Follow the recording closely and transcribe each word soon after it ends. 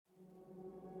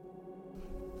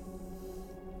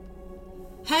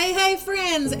Hey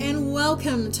friends, and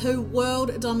welcome to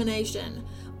World Domination.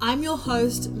 I'm your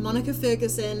host, Monica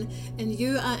Ferguson, and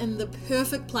you are in the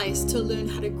perfect place to learn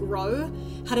how to grow,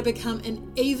 how to become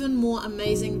an even more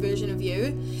amazing version of you,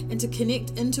 and to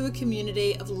connect into a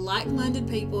community of like-minded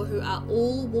people who are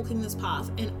all walking this path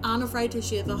and aren't afraid to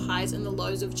share the highs and the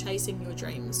lows of chasing your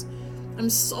dreams. I'm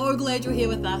so glad you're here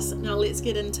with us. Now let's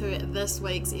get into this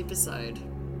week's episode.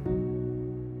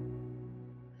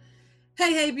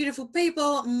 Hey, beautiful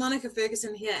people, Monica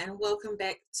Ferguson here, and welcome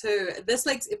back to this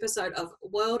week's episode of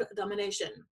World Domination.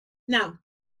 Now,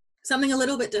 something a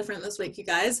little bit different this week, you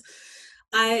guys.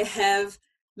 I have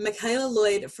Michaela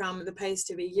Lloyd from the Pays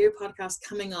to Be You podcast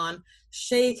coming on.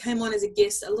 She came on as a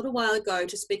guest a little while ago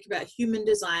to speak about human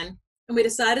design, and we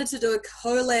decided to do a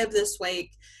collab this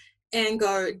week and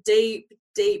go deep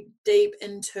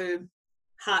into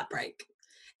heartbreak.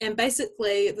 And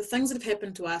basically, the things that have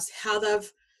happened to us, how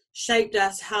they've shaped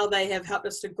us, how they have helped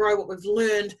us to grow, what we've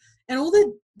learned, and all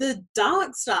the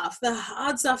dark stuff, the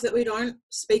hard stuff that we don't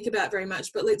speak about very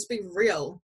much. But let's be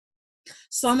real,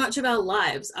 so much of our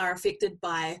lives are affected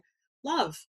by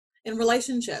love and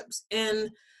relationships. And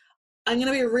I'm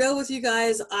going to be real with you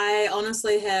guys, I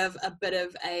honestly have a bit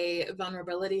of a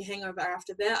vulnerability hangover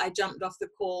after that. I jumped off the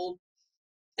call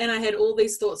and I had all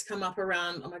these thoughts come up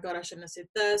around, oh my God, I shouldn't have said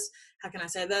this, how can I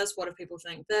say this, what if people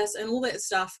think this, and all that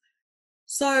stuff.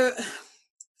 So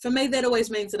for me, that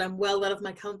always means that I'm well out of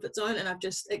my comfort zone, and I've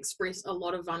just expressed a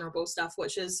lot of vulnerable stuff,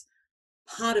 which is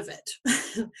part of it.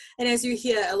 And as you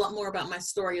hear a lot more about my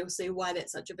story, you'll see why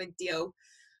that's such a big deal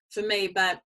for me.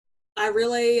 But I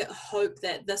really hope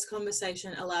that this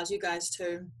conversation allows you guys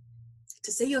to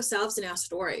see yourselves in our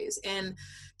stories, and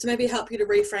to maybe help you to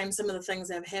reframe some of the things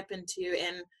that have happened to you,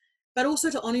 but also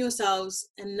to honor yourselves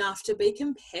enough to be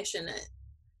compassionate,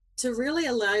 to really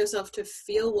allow yourself to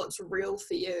feel what's real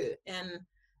for you and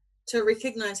to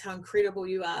recognize how incredible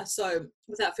you are. So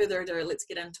without further ado, let's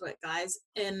get into it, guys.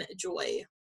 Enjoy.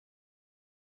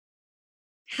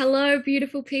 Hello,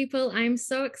 beautiful people. I'm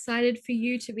so excited for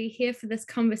you to be here for this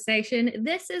conversation.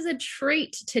 This is a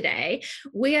treat today.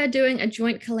 We are doing a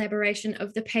joint collaboration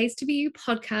of the Pays to Be You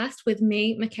podcast with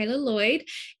me, Michaela Lloyd,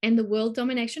 and the World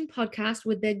Domination podcast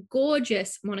with the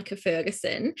gorgeous Monica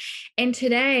Ferguson. And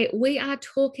today we are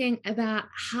talking about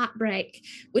heartbreak.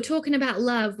 We're talking about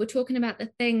love. We're talking about the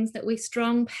things that we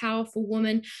strong, powerful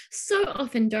women so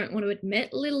often don't want to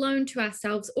admit, let alone to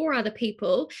ourselves or other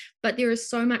people. But there is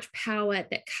so much power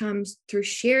that comes through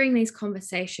sharing these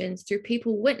conversations, through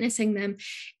people witnessing them,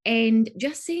 and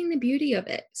just seeing the beauty of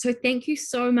it. So thank you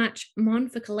so much, Mon,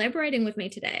 for collaborating with me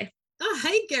today. Oh,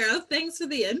 hey girl, thanks for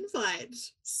the invite.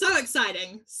 So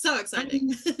exciting.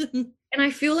 And I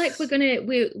feel like we're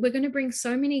gonna bring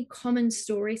so many common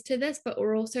stories to this, but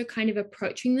we're also kind of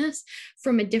approaching this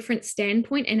from a different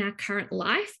standpoint in our current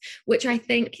life, which I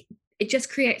think it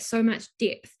just creates so much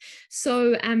depth.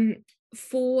 So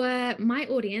for my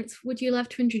audience, would you love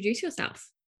to introduce yourself?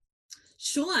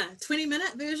 Sure.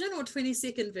 20-minute version or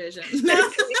 20-second version?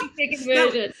 20-second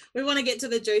version. No, we want to get to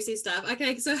the juicy stuff.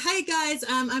 Okay, so hey guys,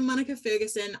 I'm Monica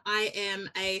Ferguson. I am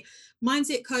a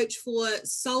mindset coach for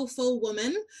soulful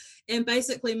women, and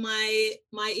basically my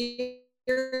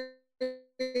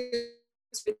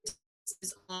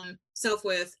is on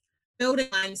self-worth, building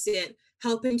mindset,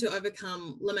 helping to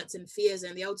overcome limits and fears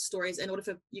and the old stories in order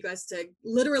for you guys to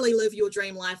literally live your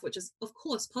dream life, which is of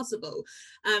course possible.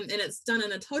 And it's done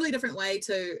in a totally different way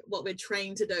to what we're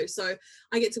trained to do. So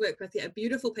I get to work with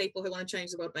beautiful people who want to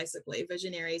change the world, basically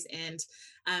visionaries, and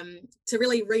to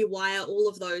really rewire all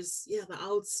of those, the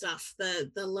old stuff,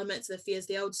 the limits, the fears,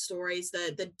 the old stories,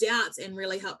 the doubts, and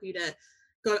really help you to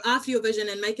go after your vision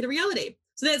and make it a reality.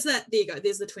 So that's that. There you go.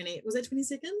 There's the 20. Was that 20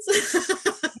 seconds?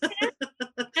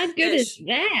 How good is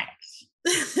that?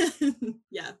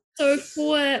 Yeah. So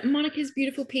for Monica's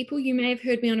beautiful people, you may have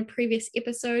heard me on a previous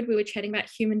episode. We were chatting about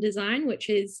human design, which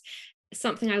is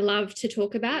something I love to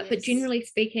talk about. Yes. But generally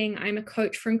speaking, I'm a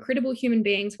coach for incredible human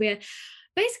beings where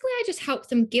basically I just help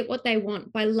them get what they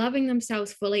want by loving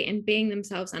themselves fully and being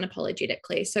themselves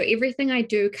unapologetically. So everything I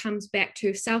do comes back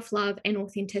to self-love and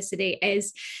authenticity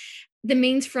as the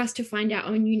means for us to find our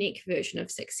own unique version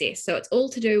of success. So it's all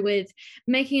to do with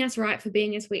making us right for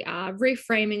being as we are,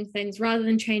 reframing things rather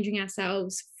than changing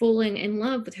ourselves, falling in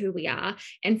love with who we are,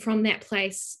 and from that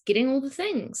place, getting all the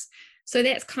things. So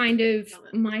that's kind of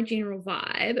my general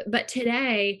vibe. But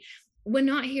today, we're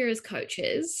not here as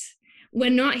coaches. We're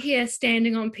not here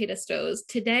standing on pedestals.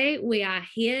 Today, we are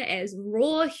here as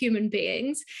raw human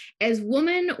beings, as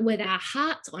women with our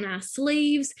hearts on our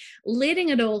sleeves, letting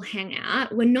it all hang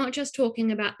out. We're not just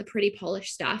talking about the pretty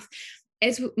polished stuff.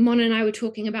 As Mon and I were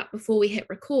talking about before we hit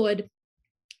record,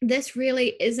 this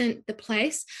really isn't the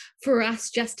place for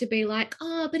us just to be like,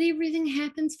 oh, but everything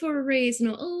happens for a reason,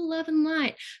 or oh, love and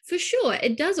light. For sure,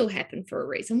 it does all happen for a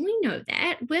reason. We know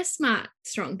that. We're smart,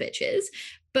 strong bitches.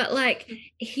 But like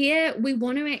here, we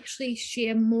want to actually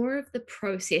share more of the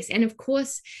process. And of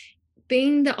course,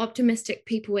 being the optimistic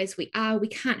people as we are, we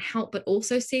can't help but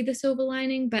also see the silver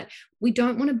lining, but we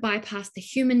don't want to bypass the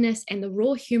humanness and the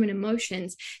raw human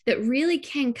emotions that really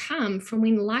can come from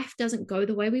when life doesn't go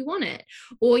the way we want it.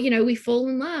 Or, we fall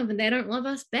in love and they don't love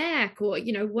us back, or,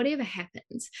 whatever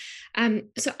happens.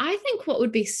 So I think what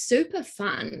would be super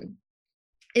fun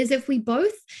is if we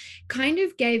both kind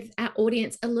of gave our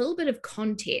audience a little bit of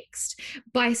context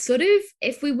by sort of,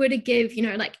 if we were to give,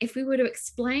 if we were to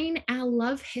explain our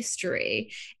love history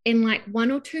in like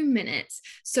 1 or 2 minutes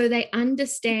so they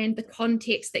understand the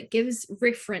context that gives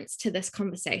reference to this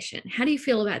conversation. How do you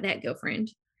feel about that,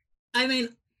 girlfriend? I mean,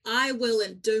 I will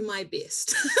and do my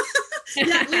best.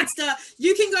 Yeah, let's start.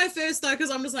 You can go first though,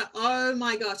 because I'm just like, oh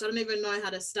my gosh, I don't even know how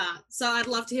to start. So I'd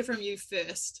love to hear from you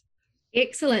first.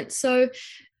 Excellent. So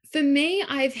for me,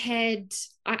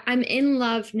 I'm in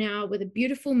love now with a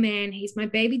beautiful man. He's my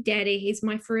baby daddy. He's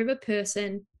my forever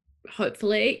person.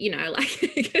 Hopefully,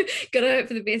 gotta hope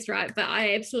for the best, right? But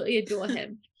I absolutely adore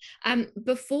him.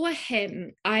 Before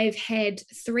him, I've had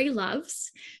 3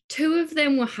 loves. 2 of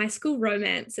them were high school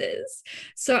romances.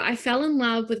 So I fell in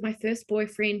love with my first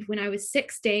boyfriend when I was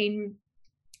 16.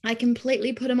 I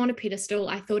completely put him on a pedestal.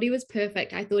 I thought he was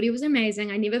perfect. I thought he was amazing.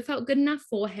 I never felt good enough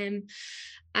for him.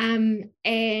 And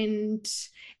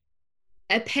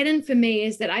a pattern for me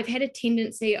is that I've had a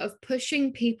tendency of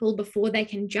pushing people before they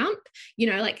can jump,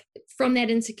 like from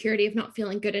that insecurity of not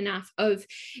feeling good enough, of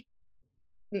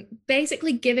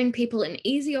basically giving people an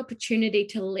easy opportunity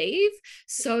to leave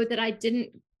so that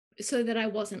I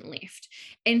wasn't left.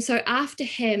 And so after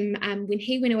him, when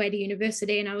he went away to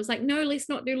university, and I was like, no, let's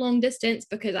not do long distance,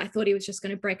 because I thought he was just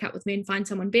going to break up with me and find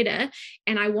someone better.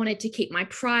 And I wanted to keep my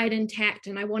pride intact,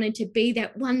 and I wanted to be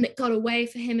that one that got away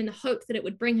for him in the hope that it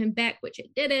would bring him back, which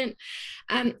it didn't.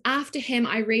 After him,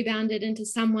 I rebounded into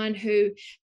someone who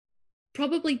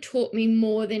probably taught me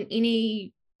more than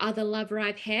any other lover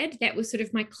I've had. That was sort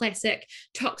of my classic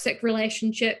toxic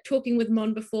relationship. Talking with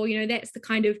Mon before, that's the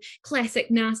kind of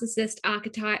classic narcissist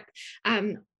archetype.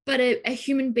 But a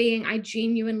human being I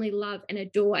genuinely love and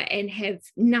adore and have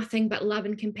nothing but love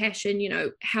and compassion,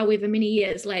 however many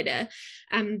years later.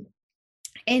 And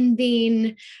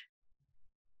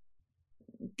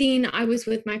then I was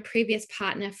with my previous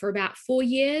partner for about 4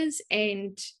 years,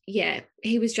 and yeah,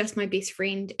 he was just my best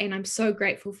friend, and I'm so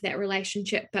grateful for that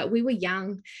relationship. But we were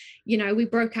young, we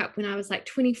broke up when I was like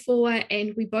 24,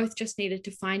 and we both just needed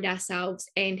to find ourselves.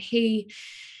 And he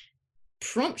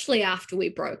promptly after we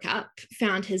broke up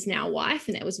found his now wife,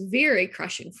 and that was very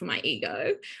crushing for my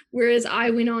ego. Whereas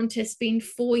I went on to spend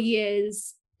 4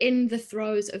 years in the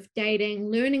throes of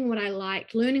dating, learning what I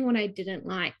liked, learning what I didn't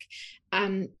like,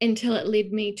 until it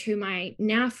led me to my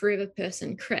now forever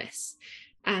person, Chris,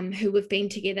 who we've been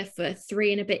together for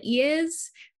 3 and a bit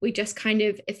years. We just kind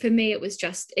of, for me,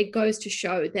 it goes to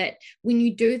show that when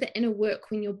you do the inner work,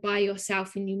 when you're by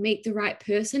yourself, when you meet the right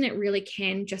person, it really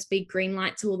can just be green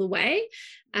lights all the way.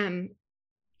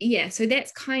 So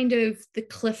that's kind of the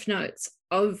cliff notes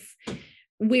of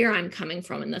where I'm coming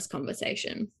from in this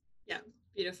conversation. Yeah,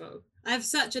 beautiful. I have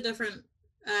such a different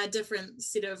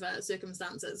set of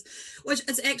circumstances, which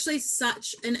is actually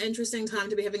such an interesting time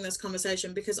to be having this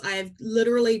conversation, because I have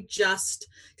literally just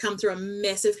come through a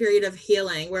massive period of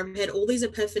healing where I've had all these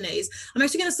epiphanies. I'm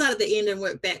actually going to start at the end and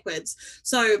work backwards.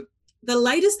 So the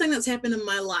latest thing that's happened in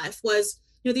my life was,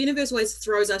 the universe always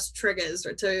throws us triggers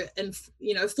to, and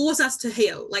force us to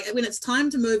heal. Like when it's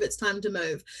time to move, it's time to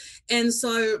move. And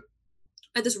so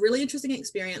I had this really interesting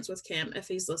experience with Cam, if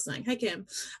he's listening. Hey, Cam.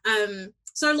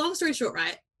 So long story short,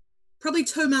 right, probably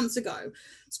 2 months ago,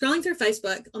 scrolling through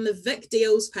Facebook on the Vic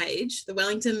Deals page, the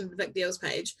Wellington Vic Deals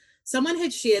page, someone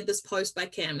had shared this post by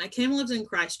Cam. Now, Cam lives in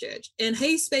Christchurch, and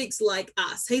he speaks like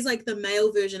us. He's like the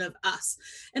male version of us.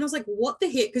 And I was like, what the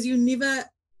heck? Because you never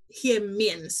hear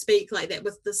men speak like that,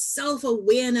 with the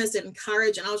self-awareness and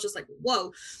courage. And I was just like,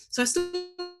 whoa. So I still...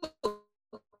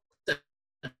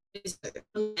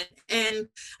 and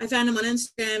I found him on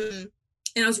Instagram,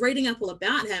 and I was reading up all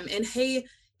about him, and he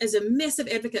is a massive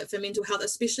advocate for mental health,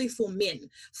 especially for men.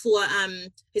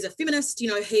 He's a feminist,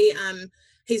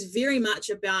 he's very much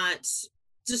about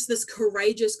just this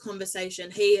courageous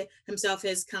conversation. He himself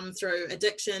has come through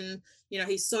addiction. You know,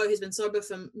 he's been sober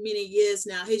for many years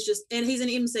now. He's an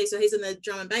MC, so he's in the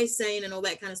drum and bass scene and all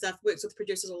that kind of stuff, works with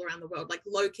producers all around the world, like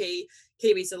low-key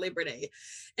Kiwi celebrity.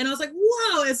 And I was like,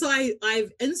 wow. And so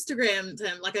I've Instagrammed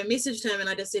him, like I messaged him and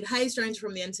I just said, hey, stranger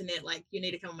from the internet, like you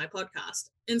need to come on my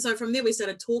podcast. And so from there we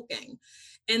started talking.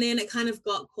 And then it kind of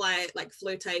got quite like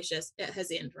flirtatious at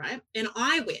his end, right? And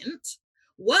I went,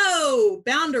 whoa,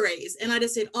 boundaries. And I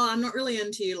just said, oh, I'm not really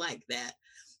into you like that.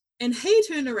 And he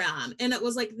turned around and it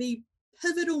was like the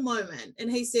pivotal moment.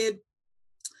 And he said,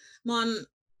 Mon,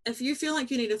 if you feel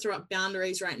like you need to throw up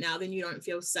boundaries right now, then you don't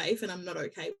feel safe and I'm not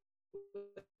okay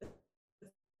with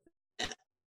that.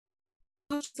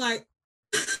 I was like,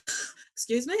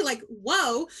 excuse me, like,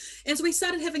 whoa. And so we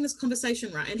started having this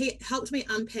conversation, right? And he helped me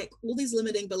unpack all these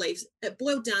limiting beliefs. It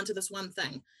boiled down to this one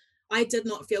thing. I did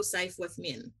not feel safe with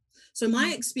men. So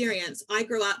my experience, I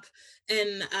grew up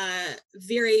in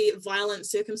very violent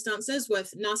circumstances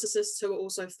with narcissists who were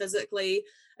also physically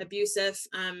abusive.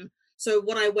 So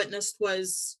what I witnessed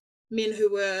was men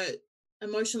who were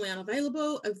emotionally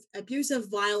unavailable,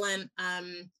 abusive, violent,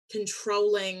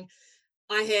 controlling.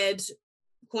 I had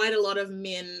quite a lot of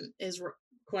men as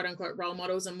quote unquote role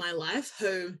models in my life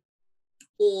who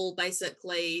all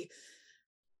basically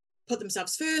put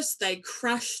themselves first. They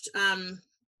crushed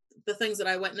the things that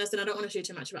I witnessed, and I don't want to share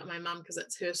too much about my mum because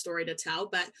it's her story to tell,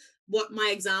 but what my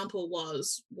example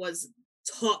was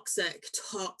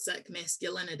toxic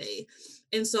masculinity.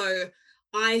 And so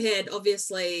I had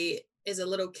obviously, as a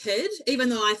little kid, even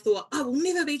though I thought I will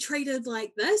never be treated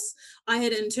like this, I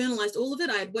had internalized all of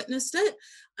it. I had witnessed it.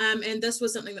 And this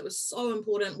was something that was so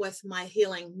important with my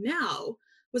healing now,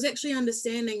 was actually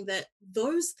understanding that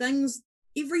those things,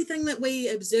 everything that we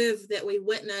observe, that we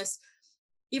witness,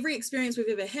 every experience we've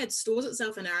ever had stores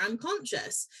itself in our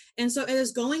unconscious. And so it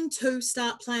is going to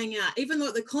start playing out, even though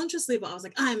at the conscious level, I was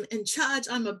like, I'm in charge,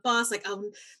 I'm a boss, like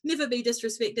I'll never be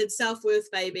disrespected,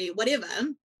 self-worth, baby, whatever.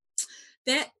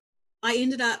 That I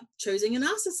ended up choosing a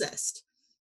narcissist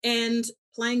and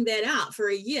playing that out for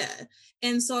a year.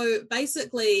 And so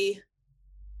basically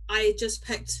I just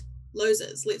picked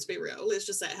losers. Let's be real. Let's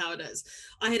just say how it is.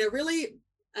 I had a really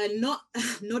not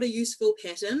a useful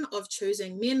pattern of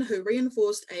choosing men who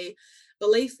reinforced a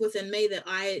belief within me that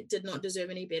I did not deserve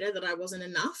any better, that I wasn't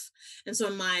enough. And so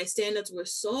my standards were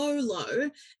so low.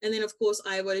 And then of course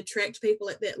I would attract people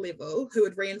at that level who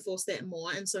would reinforce that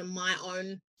more. And so my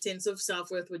own sense of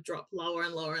self-worth would drop lower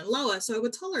and lower and lower. So I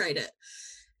would tolerate it.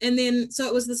 And then, so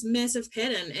it was this massive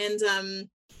pattern. And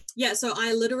yeah, so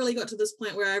I literally got to this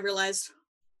point where I realized,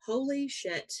 holy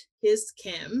shit, here's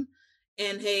Cam.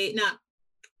 And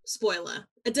spoiler,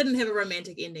 it didn't have a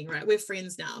romantic ending, right? We're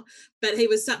friends now, but he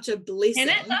was such a blessing. Can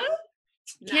it though?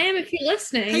 Cam, if you're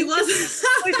listening, he wasn't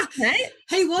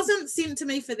sent to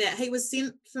me for that. He was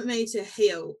sent for me to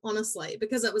heal, honestly,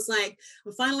 because it was like,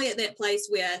 I'm finally at that place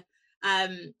where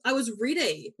I was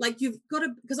ready. Like, you've got to,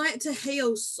 because I had to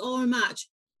heal so much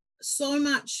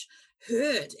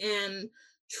hurt and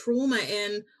trauma,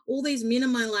 and all these men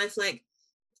in my life, like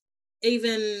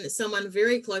even someone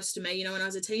very close to me, you know, when I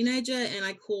was a teenager, and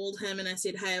I called him and I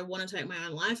said, hey, I want to take my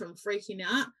own life, I'm freaking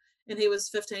out. And he was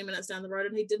 15 minutes down the road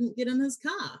and he didn't get in his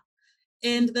car.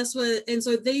 And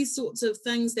so these sorts of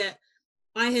things that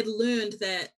I had learned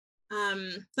that,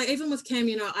 like even with Cam,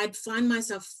 you know, I'd find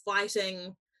myself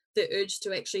fighting the urge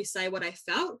to actually say what I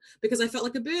felt, because I felt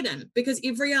like a burden, because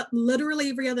literally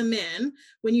every other man,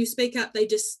 when you speak up, they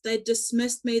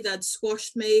dismissed me, they'd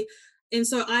squashed me. And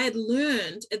so I had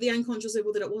learned at the unconscious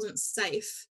level that it wasn't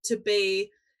safe to be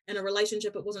in a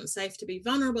relationship. It wasn't safe to be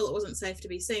vulnerable. It wasn't safe to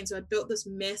be seen. So I built this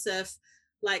massive,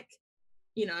 like,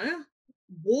 you know,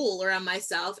 wall around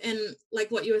myself. And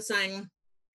like what you were saying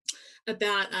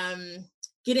about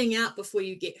getting out before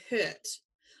you get hurt.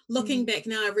 Looking back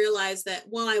now, I realized that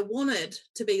while I wanted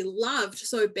to be loved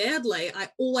so badly, I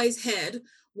always had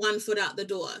one foot out the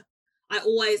door. I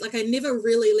never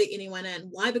really let anyone in.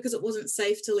 Why? Because it wasn't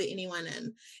safe to let anyone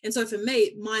in. And so for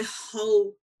me, my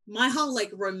whole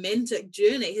like romantic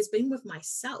journey has been with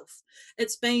myself.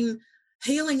 It's been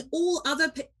healing all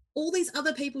these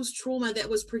other people's trauma that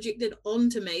was projected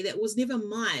onto me, that was never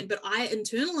mine, but I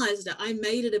internalized it. I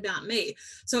made it about me.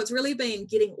 So it's really been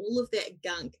getting all of that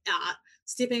gunk out,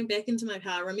 stepping back into my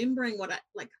power, remembering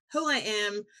who I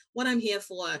am, what I'm here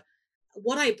for,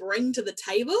 what I bring to the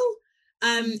table.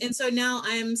 And so now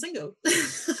I am single,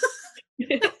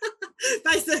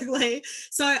 basically.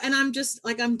 So, and I'm just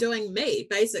like, I'm doing me,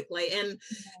 basically. And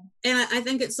I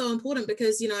think it's so important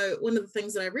because, you know, one of the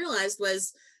things that I realized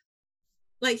was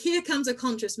like, here comes a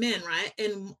conscious man, right?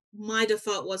 And my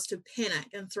default was to panic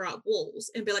and throw up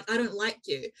walls and be like, I don't like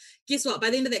you. Guess what? By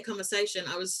the end of that conversation,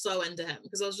 I was so into him,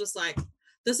 because I was just like,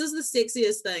 this is the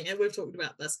sexiest thing. And we've talked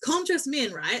about this. Conscious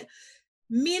men, right?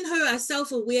 Men who are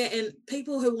self-aware and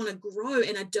people who want to grow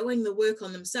and are doing the work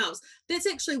on themselves. That's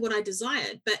actually what I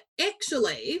desired. But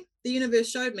actually, the universe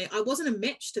showed me I wasn't a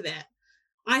match to that.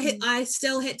 I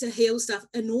still had to heal stuff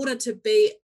in order to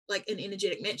be like an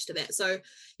energetic match to that. So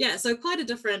yeah, so quite a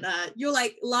different, you're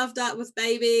like loved up with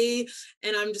baby,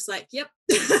 and I'm just like, yep,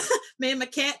 me and my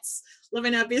cats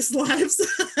living our best lives.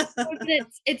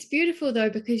 It's beautiful though,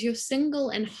 because you're single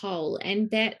and whole, and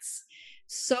that's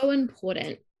so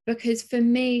important. Because for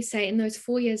me, say in those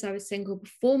 4 years I was single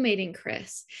before meeting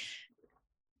Chris,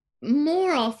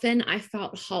 more often I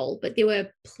felt whole, but there were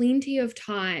plenty of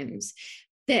times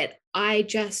that I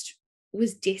just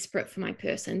was desperate for my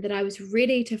person, that I was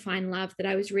ready to find love, that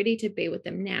I was ready to be with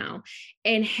them now.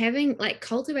 And having, like,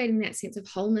 cultivating that sense of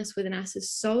wholeness within us is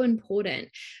so important,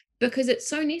 because it's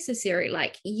so necessary.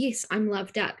 Like, yes, I'm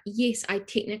loved up. Yes, I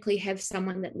technically have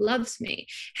someone that loves me.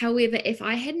 However, if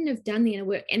I hadn't have done the inner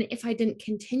work, and if I didn't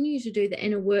continue to do the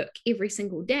inner work every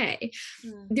single day,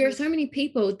 there are so many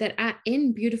people that are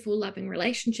in beautiful, loving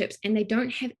relationships, and they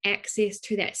don't have access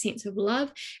to that sense of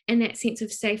love and that sense of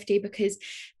safety, because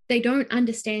they don't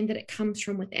understand that it comes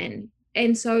from within.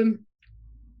 And so,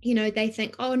 you know, they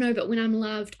think, oh no, but when I'm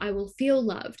loved, I will feel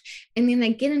loved. And then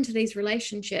they get into these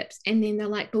relationships, and then they're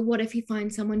like, but what if you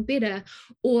find someone better?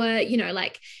 Or, you know,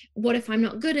 like, what if I'm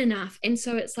not good enough? And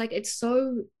so it's like, it's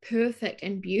so perfect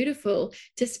and beautiful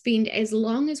to spend as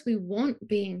long as we want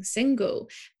being single,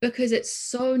 because it's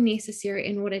so necessary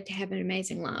in order to have an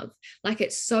amazing love. Like,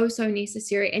 it's so, so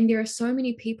necessary. And there are so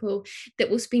many people that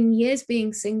will spend years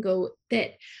being single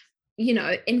that, you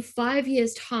know, in 5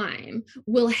 years' time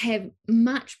will have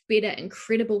much better,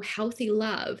 incredible, healthy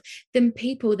love than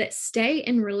people that stay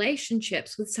in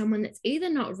relationships with someone that's either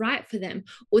not right for them,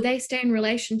 or they stay in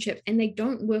relationships and they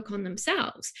don't work on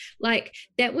themselves. Like,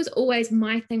 that was always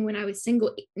my thing when I was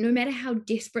single. No matter how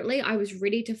desperately I was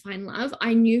ready to find love,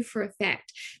 I knew for a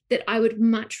fact that I would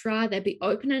much rather be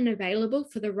open and available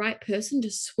for the right person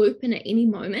to swoop in at any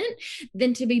moment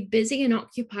than to be busy and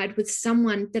occupied with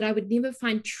someone that I would never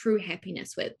find true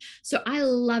happiness with. So I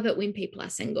love it when people are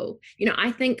single. You know,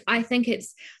 I think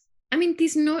it's, I mean,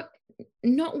 there's not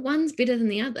one's better than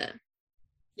the other.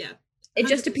 Yeah. It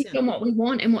just depends on what we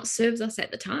want and what serves us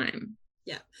at the time.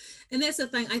 Yeah. And that's the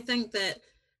thing. I think that,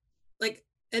 like,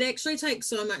 it actually takes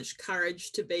so much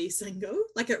courage to be single.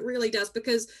 Like, it really does,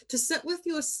 because to sit with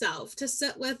yourself, to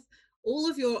sit with all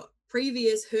of your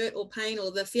previous hurt or pain,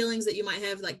 or the feelings that you might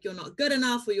have, like you're not good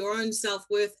enough, or your own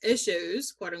self-worth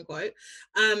issues, quote unquote,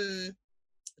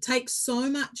 takes so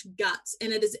much guts.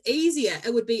 And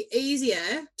it would be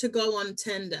easier to go on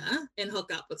Tinder and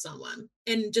hook up with someone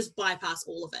and just bypass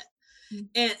all of it.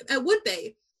 And it would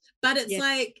be, but it's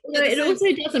like, it also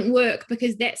doesn't work,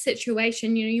 because that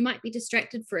situation, you know, you might be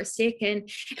distracted for a second,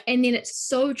 and then it's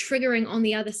so triggering on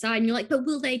the other side, and you're like, but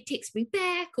will they text me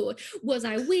back, or was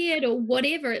I weird, or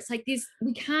whatever. It's like,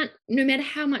 we can't, no matter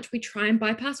how much we try and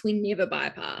bypass, we never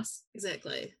bypass.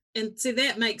 Exactly. And so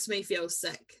that makes me feel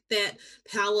sick, that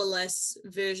powerless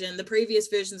version, the previous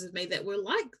versions of me that were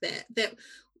like that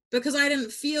because I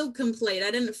didn't feel complete,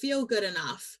 I didn't feel good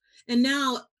enough. And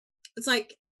now it's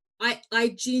like,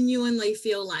 I genuinely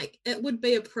feel like it would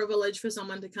be a privilege for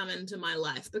someone to come into my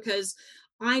life, because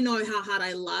I know how hard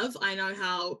I love. I know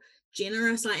how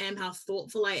generous I am, how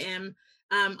thoughtful I am.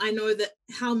 I know that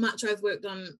how much I've worked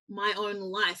on my own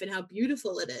life and how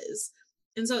beautiful it is.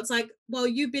 And so it's like, well,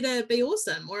 you better be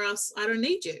awesome, or else I don't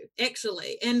need you,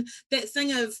 actually. And that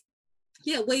thing of,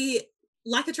 yeah, we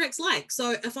like attracts like.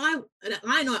 So if I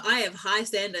know I have high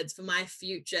standards for my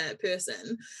future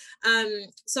person.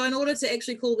 So in order to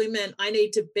actually call them in, I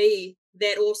need to be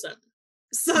that awesome.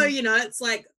 So, you know, it's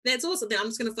like, that's awesome. Then I'm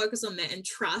just going to focus on that and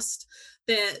trust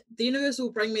that the universe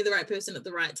will bring me the right person at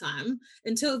the right time.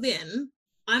 Until then,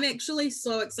 I'm actually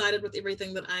so excited with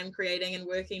everything that I'm creating and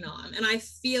working on. And I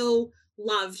feel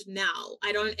loved now.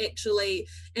 I don't actually,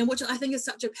 and which I think is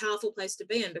such a powerful place to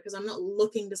be in, because I'm not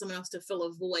looking to someone else to fill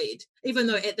a void, even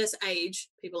though at this age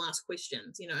people ask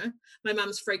questions. You know, my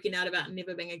mum's freaking out about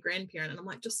never being a grandparent, and I'm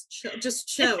like, just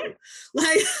chill.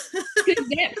 Like,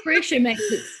 that pressure makes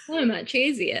it so much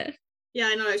easier. Yeah,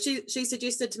 I know. She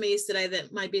suggested to me yesterday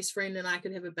that my best friend and I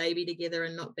could have a baby together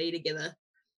and not be together,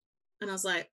 and I was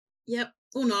like, yep,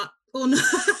 or not.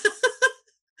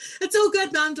 It's all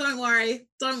good, Mum. Don't worry.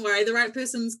 The right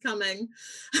person's coming.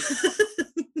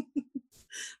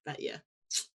 But yeah.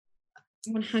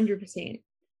 100%.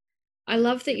 I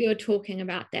love that you're talking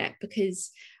about that,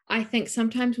 because I think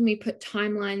sometimes when we put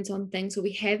timelines on things, or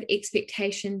we have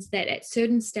expectations that at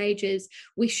certain stages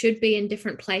we should be in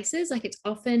different places, like it's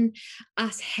often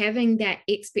us having that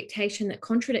expectation that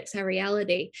contradicts our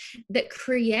reality that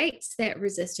creates that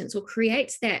resistance or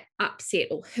creates that upset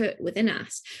or hurt within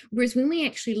us. Whereas when we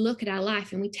actually look at our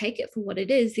life and we take it for what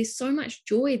it is, there's so much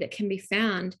joy that can be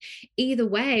found either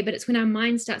way. But it's when our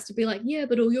mind starts to be like, yeah,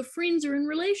 but all your friends are in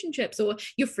relationships, or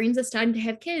your friends are starting to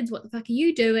have kids. What the fuck are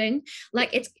you doing? Like,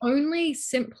 it's only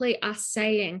simply us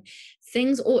saying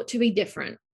things ought to be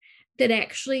different that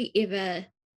actually ever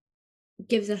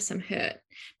gives us some hurt.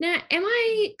 Now, am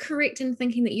I correct in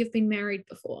thinking that you've been married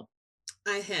before?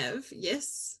 I have,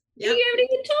 yes. Yep. You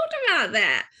haven't even talked about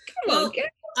that. Come on, girl.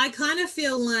 I kind of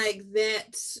feel like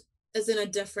that is in a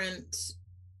different,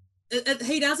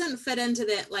 he doesn't fit into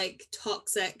that like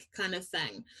toxic kind of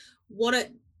thing. What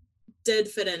it did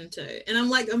fit into, and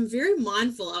I'm very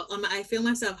mindful. I feel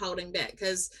myself holding back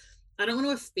because I don't want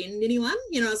to offend anyone.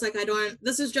 It's like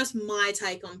this is just my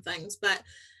take on things. But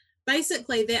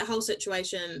basically that whole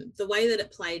situation, the way that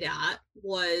it played out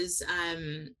was,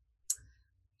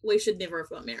 we should never have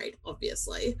got married,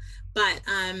 obviously. But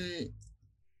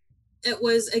it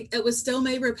was still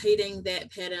me repeating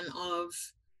that pattern of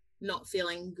not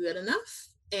feeling good enough.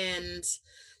 And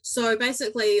so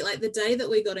basically, like the day that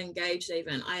we got engaged,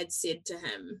 even, I had said to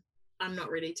him, I'm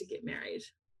not ready to get married.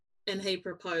 And he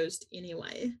proposed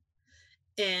anyway.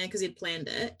 And because he'd planned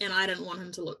it, and I didn't want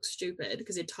him to look stupid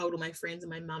because he'd told all my friends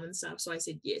and my mum and stuff. So I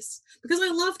said yes, because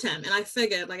I loved him. And I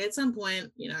figured, like, at some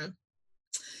point,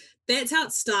 that's how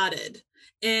it started.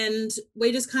 And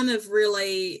we just kind of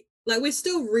really, like, we're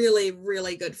still really,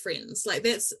 really good friends. Like,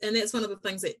 that's one of the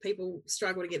things that people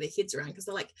struggle to get their heads around, because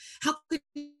they're like, how could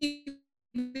you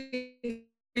be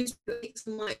friends with your ex?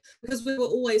 I'm like, because we were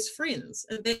always friends,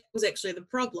 and that was actually the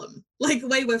problem. Like,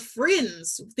 we were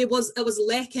friends. It was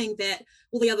lacking that,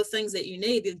 all the other things that you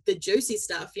need, the juicy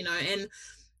stuff,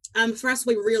 and for us,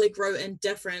 we really grew in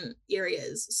different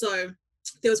areas. So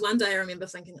there was one day I remember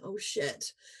thinking, oh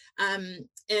shit. And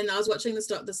I was watching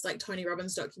this like Tony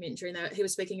Robbins documentary, and he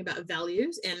was speaking about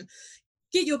values and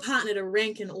get your partner to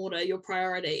rank in order your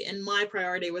priority. And my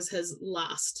priority was his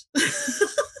last.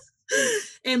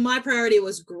 And my priority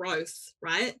was growth,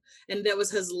 right? And that was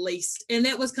his least. And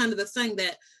that was kind of the thing,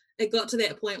 that it got to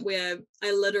that point where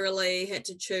I literally had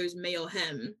to choose me or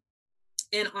him.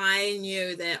 And I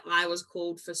knew that I was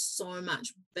called for so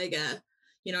much bigger,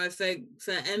 for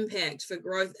impact, for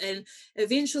growth. And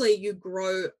eventually you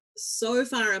grow so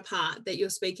far apart that you're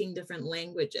speaking different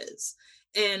languages.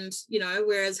 And,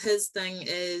 whereas his thing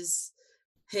is,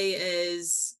 he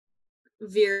is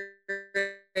very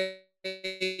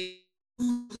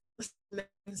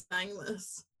saying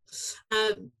this,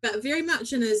 but very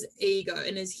much in his ego,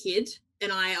 in his head,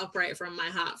 and I operate from my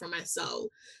heart, from my soul.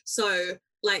 So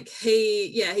like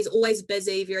he's always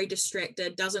busy, very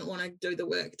distracted, doesn't want to do the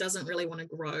work, doesn't really want to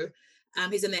grow.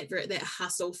 He's in that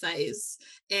hustle phase,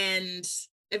 and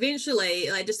eventually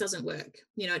it just doesn't work.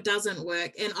 It doesn't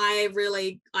work. And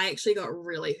I actually got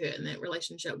really hurt in that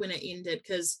relationship when it ended,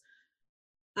 because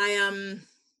I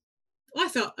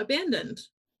felt abandoned.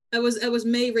 It was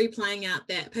me replaying out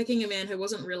that, picking a man who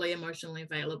wasn't really emotionally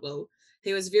available.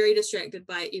 He was very distracted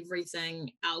by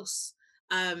everything else.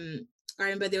 I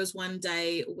remember there was one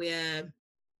day where,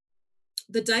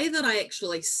 the day that I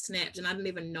actually snapped, and I didn't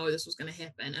even know this was going to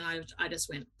happen, and I just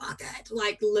went, fuck it.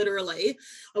 Like, literally,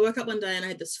 I woke up one day and I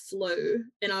had this flu,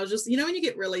 and I was just, when you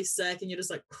get really sick and you're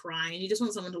just like crying and you just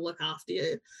want someone to look after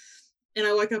you. And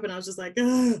I woke up and I was just like,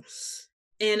 ugh.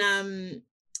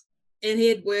 And he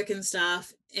had work and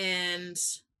stuff, and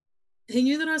he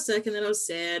knew that I was sick and that I was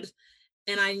sad,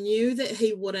 and I knew that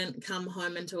he wouldn't come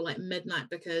home until like midnight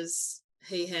because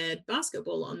he had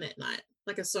basketball on that night,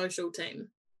 like a social team.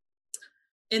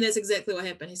 And that's exactly what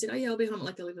happened. He said, oh yeah, I'll be home at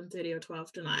like 11:30 or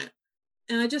 12 tonight.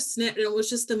 And I just snapped, and it was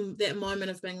just that moment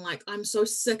of being like, I'm so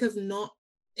sick of not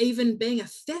even being a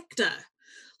factor.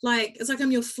 Like, it's like,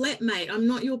 I'm your flatmate, I'm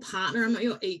not your partner, I'm not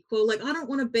your equal. Like, I don't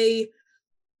want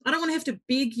to have to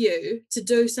beg you to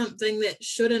do something that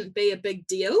shouldn't be a big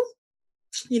deal,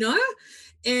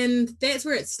 and that's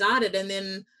where it started. And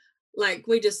then like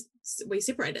we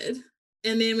separated,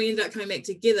 and then we ended up coming back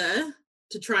together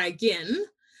to try again,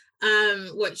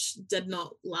 which did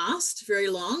not last very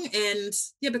long. And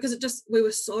because we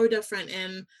were so different,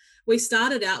 and we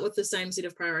started out with the same set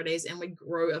of priorities and we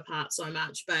grew apart so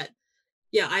much. But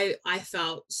I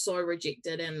felt so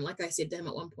rejected. And like I said to him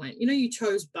at one point, you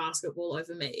chose basketball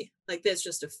over me. Like, that's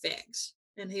just a fact.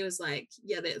 And he was like,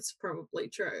 yeah, that's probably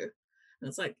true. And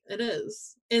it's like, it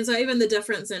is. And so even the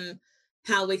difference in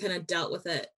how we kind of dealt with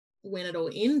it when it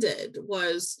all ended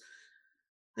was,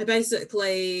 I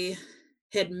basically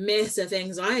had massive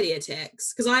anxiety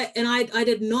attacks because I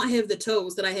did not have the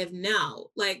tools that I have now.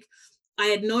 Like, I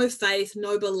had no faith,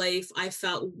 no belief. I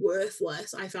felt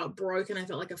worthless. I felt broken. I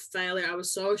felt like a failure. I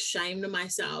was so ashamed of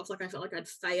myself. Like, I felt like I'd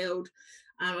failed.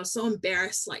 I was so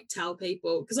embarrassed, like, tell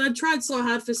people, because I'd tried so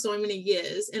hard for so many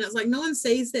years, and it's like no one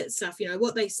sees that stuff. You know,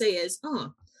 what they see is,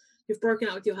 oh, you've broken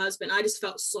up with your husband. I just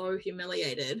felt so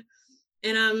humiliated.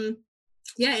 And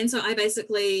yeah, and so I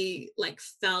basically like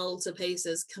fell to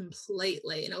pieces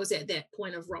completely, and it was at that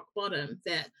point of rock bottom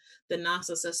that the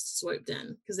narcissist swooped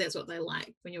in, because that's what they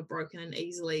like, when you're broken and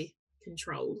easily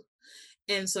controlled.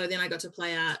 And so then I got to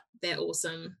play out that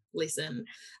awesome lesson,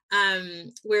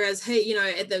 whereas he, you know,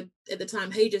 at the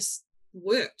time, he just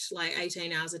worked like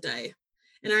 18 hours a day.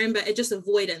 And I remember it just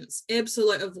avoidance,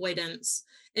 absolute avoidance.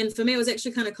 And for me, it was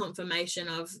actually kind of confirmation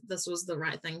of this was the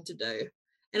right thing to do.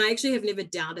 And I actually have never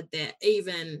doubted that.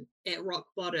 Even at rock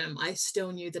bottom, I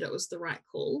still knew that it was the right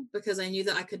call, because I knew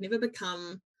that I could never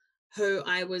become who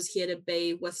I was here to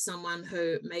be with someone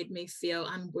who made me feel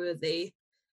unworthy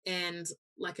and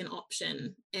like an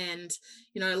option. And,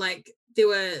 you know, like, there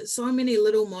were so many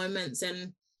little moments,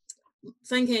 and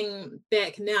thinking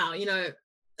back now, you know,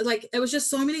 like, it was just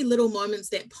so many little moments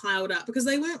that piled up, because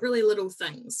they weren't really little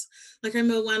things. Like, I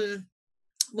remember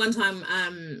one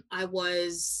time I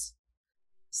was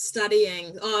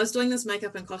studying, I was doing this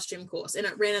makeup and costume course, and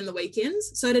it ran in the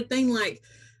weekends. So it had been like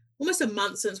almost a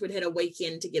month since we'd had a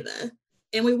weekend together,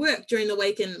 and we worked during the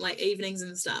week and like evenings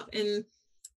and stuff.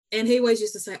 And he always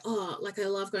used to say, oh, like, I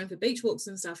love going for beach walks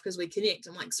and stuff because we connect.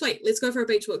 I'm like, sweet, let's go for a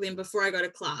beach walk then before I go to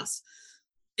class.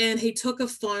 And he took a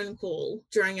phone call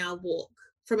during our walk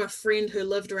from a friend who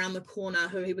lived around the corner,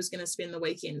 who he was going to spend the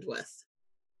weekend with.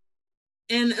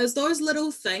 And it was those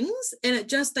little things, and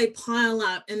they pile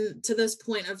up, and to this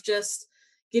point of just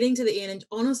getting to the end and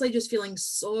honestly just feeling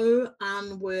so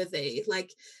unworthy.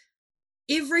 Like,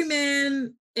 every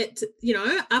man, you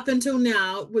know, up until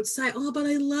now would say, oh, but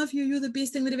I love you, you're the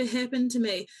best thing that ever happened to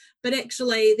me, but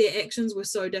actually their actions were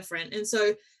so different. And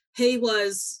so he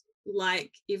was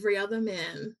like every other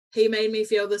man. He made me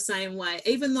feel the same way,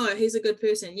 even though he's a good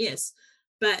person, yes,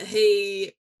 but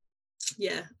it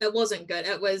wasn't good.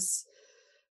 It was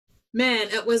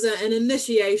an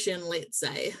initiation, let's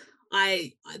say.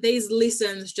 These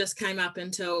lessons just came up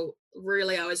until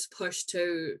really I was pushed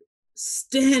to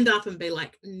stand up and be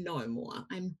like, no more,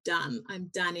 I'm done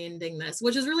ending this,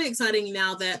 which is really exciting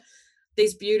now that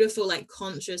these beautiful, like,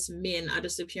 conscious men are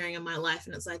disappearing in my life.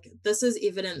 And it's like, this is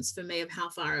evidence for me of how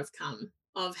far I've come,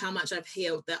 of how much I've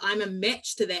healed, that I'm a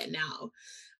match to that now.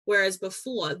 Whereas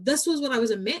before, this was what I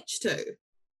was a match to,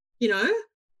 you know,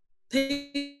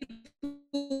 people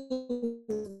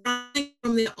running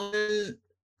from their own,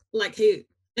 like,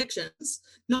 addictions,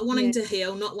 not wanting to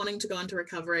heal, not wanting to go into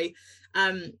recovery,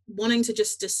 wanting to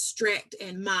just distract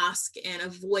and mask and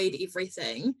avoid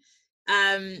everything.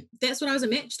 That's what I was a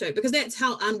match to, because that's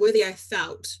how unworthy I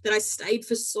felt, that I stayed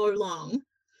for so long.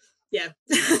 Yeah.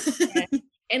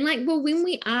 And like, well, when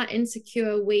we are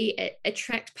insecure, we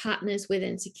attract partners with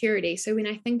insecurity. So when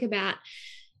I think about,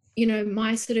 you know,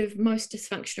 my sort of most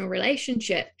dysfunctional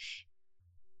relationship,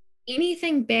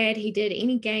 anything bad he did,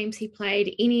 any games he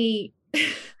played, any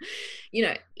you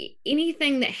know,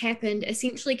 anything that happened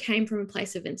essentially came from a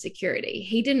place of insecurity.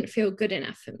 He didn't feel good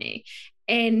enough for me,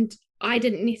 and I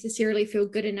didn't necessarily feel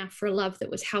good enough for a love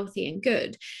that was healthy and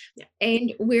good. Yeah.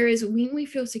 And whereas when we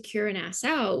feel secure in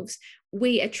ourselves,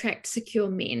 we attract secure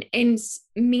men, and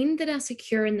men that are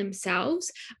secure in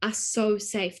themselves are so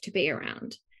safe to be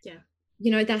around. Yeah.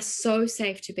 You know, they're so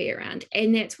safe to be around.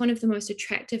 And that's one of the most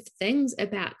attractive things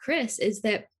about Chris, is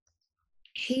that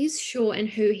he's sure in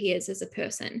who he is as a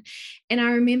person. And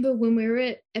I remember when we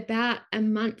were about a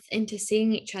month into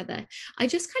seeing each other, I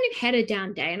just kind of had a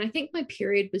down day, and I think my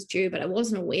period was due, but I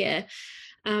wasn't aware.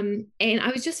 And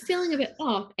I was just feeling a bit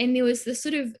off. And there was this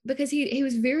sort of, because he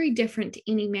was very different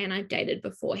to any man I've dated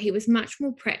before. He was much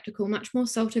more practical, much more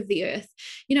salt of the earth.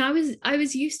 You know, I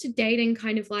was used to dating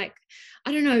kind of like,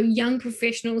 I don't know, young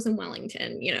professionals in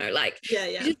Wellington, you know, like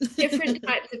just different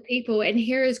types of people. And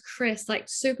here is Chris, like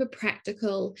super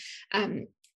practical.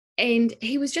 And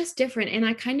he was just different. And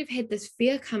I kind of had this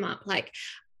fear come up,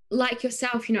 like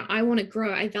yourself, you know, I want to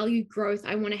grow. I value growth.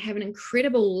 I want to have an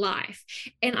incredible life.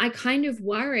 And I kind of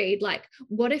worried, like,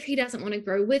 what if he doesn't want to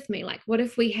grow with me? Like, what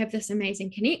if we have this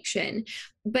amazing connection,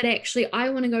 but actually I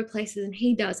want to go places and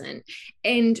he doesn't?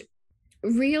 And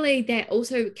really that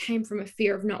also came from a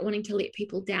fear of not wanting to let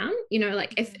people down.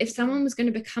 Like if someone was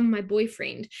going to become my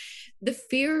boyfriend, the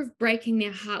fear of breaking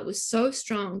their heart was so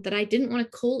strong that I didn't want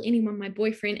to call anyone my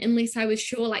boyfriend unless I was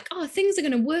sure, like, oh, things are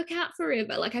going to work out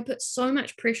forever. Like I put so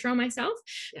much pressure on myself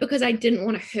because I didn't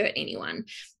want to hurt anyone.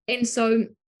 And so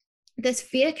this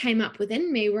fear came up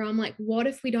within me where I'm like, what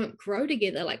if we don't grow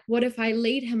together? Like, what if I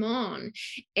lead him on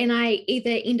and I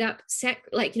either end up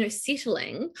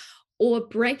settling or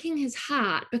breaking his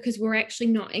heart because we're actually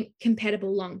not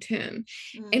compatible long term.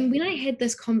 And when I had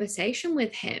this conversation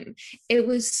with him, it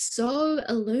was so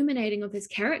illuminating of his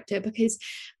character, because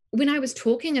when I was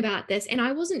talking about this, and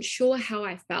I wasn't sure how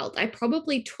I felt, I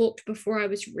probably talked before I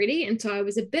was ready. And so I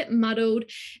was a bit muddled,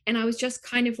 and I was just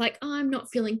kind of like, oh, I'm not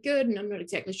feeling good and I'm not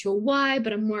exactly sure why,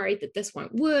 but I'm worried that this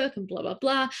won't work and blah, blah,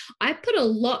 blah. I put a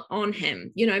lot on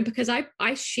him, because I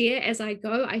share as I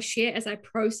go, I share as I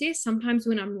process, sometimes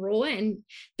when I'm raw and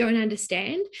don't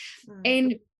understand.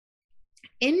 And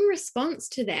in response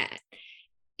to that,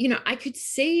 I could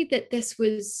see that this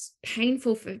was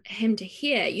painful for him to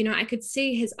hear. I could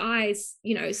see his eyes,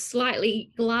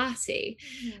 slightly glassy.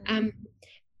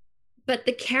 But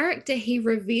the character he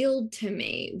revealed to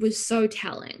me was so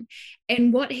telling.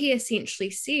 And what he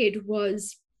essentially said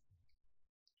was,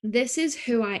 this is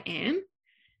who I am.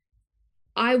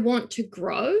 I want to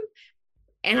grow,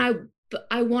 and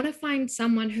I want to find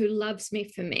someone who loves me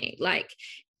for me. Like,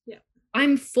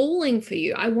 I'm falling for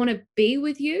you. I want to be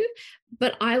with you,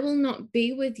 but I will not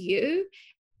be with you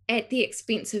at the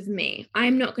expense of me.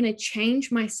 I'm not going to change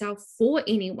myself for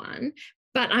anyone,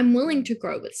 but I'm willing to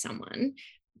grow with someone,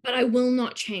 but I will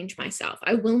not change myself.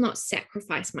 I will not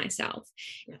sacrifice myself.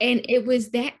 And it was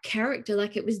that character,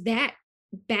 like it was that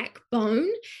backbone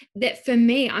that for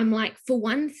me, I'm like, for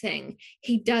one thing,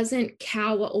 he doesn't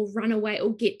cower or run away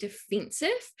or get defensive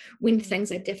when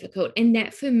things are difficult. And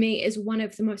that for me is one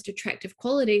of the most attractive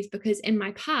qualities, because in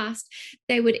my past,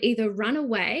 they would either run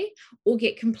away or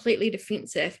get completely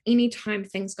defensive anytime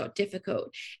things got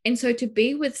difficult. And so to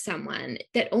be with someone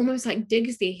that almost like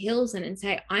digs their heels in and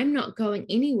say, I'm not going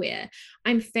anywhere.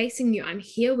 I'm facing you. I'm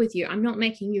here with you. I'm not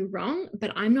making you wrong,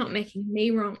 but I'm not making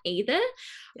me wrong either.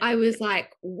 I was like,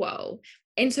 whoa.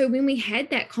 And so when we had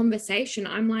that conversation,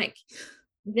 I'm like,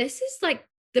 this is like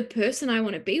the person I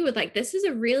want to be with. Like, this is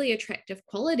a really attractive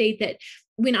quality that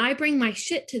when I bring my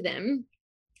shit to them,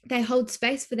 they hold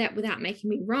space for that without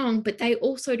making me wrong, but they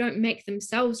also don't make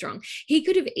themselves wrong. He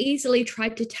could have easily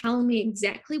tried to tell me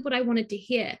exactly what I wanted to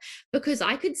hear, because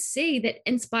I could see that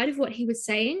in spite of what he was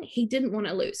saying, he didn't want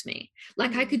to lose me.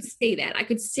 Like, I could see that. I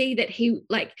could see that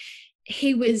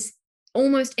he was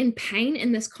almost in pain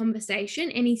in this conversation,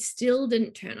 and he still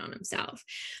didn't turn on himself.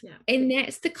 And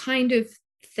that's the kind of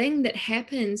thing that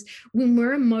happens when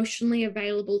we're emotionally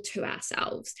available to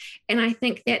ourselves. And I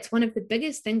think that's one of the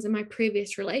biggest things in my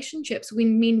previous relationships,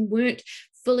 when men weren't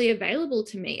fully available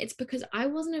to me. It's because I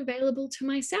wasn't available to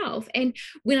myself. And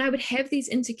when I would have these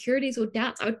insecurities or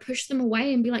doubts, I would push them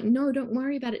away and be like, no, don't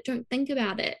worry about it. Don't think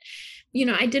about it.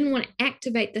 I didn't want to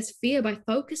activate this fear by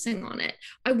focusing on it.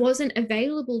 I wasn't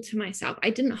available to myself. I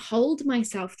didn't hold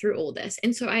myself through all this.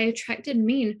 And so I attracted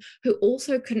men who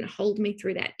also couldn't hold me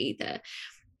through that either.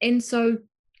 And so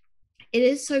it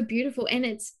is so beautiful. And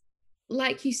it's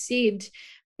like you said,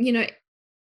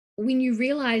 when you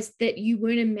realize that you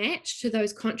weren't a match to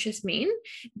those conscious men,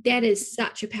 that is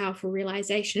such a powerful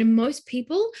realization. And most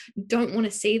people don't want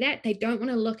to see that. They don't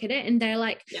want to look at it. And they're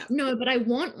like, no, but I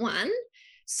want one.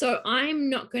 So I'm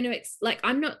not going to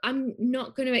I'm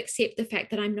not going to accept the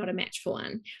fact that I'm not a match for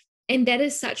one. And that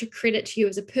is such a credit to you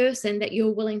as a person, that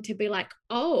you're willing to be like,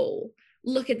 oh,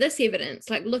 look at this evidence,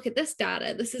 like, look at this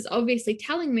data. This is obviously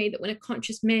telling me that when a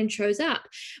conscious man shows up,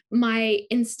 my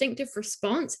instinctive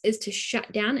response is to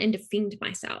shut down and defend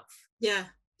myself. Yeah.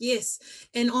 Yes.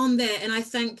 And on that, and I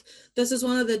think this is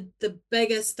one of the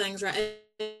biggest things, right?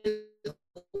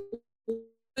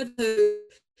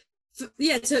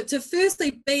 To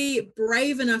firstly be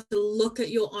brave enough to look at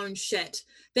your own shit.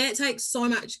 That takes so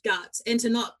much guts, and to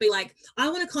not be like, I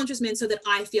want a conscious man so that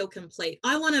I feel complete.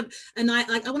 I want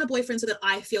a boyfriend so that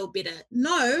I feel better.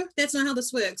 No, that's not how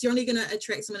this works. You're only going to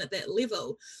attract someone at that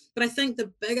level. But I think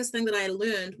the biggest thing that I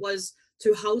learned was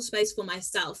to hold space for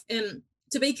myself and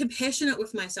to be compassionate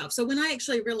with myself. So when I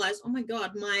actually realized, oh my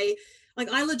God, I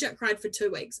legit cried for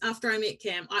 2 weeks after I met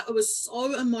Cam. I was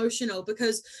so emotional,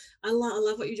 because I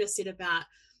love what you just said about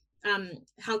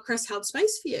how Chris held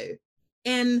space for you.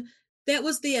 And that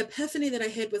was the epiphany that I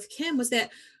had with Cam, was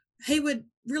that he would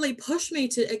really push me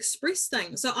to express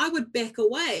things. So I would back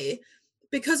away,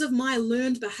 because of my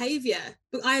learned behavior.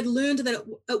 But I had learned that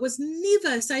it was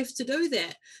never safe to do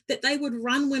that they would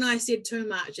run when I said too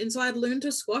much. And so I'd learned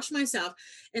to squash myself.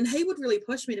 And he would really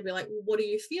push me to be like, well, what do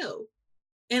you feel?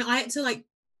 And I had to like,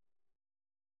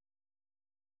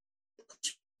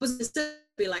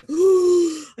 be like,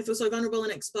 I feel so vulnerable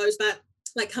and exposed, but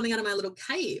like coming out of my little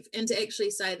cave, and to actually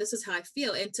say, this is how I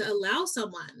feel, and to allow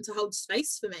someone to hold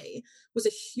space for me was a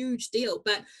huge deal.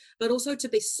 But also to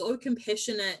be so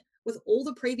compassionate with all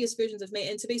the previous versions of me,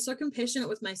 and to be so compassionate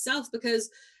with myself, because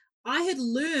I had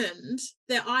learned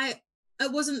that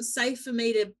it wasn't safe for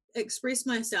me to express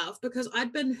myself, because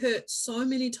I'd been hurt so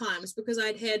many times, because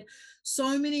I'd had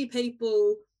so many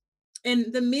people,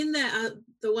 and the men that are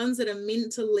the ones that are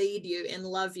meant to lead you and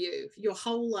love you your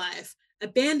whole life,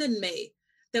 abandoned me.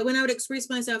 That when I would express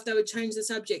myself, they would change the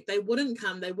subject. They wouldn't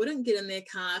come. They wouldn't get in their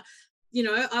car. You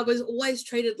know, I was always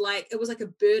treated like it was like a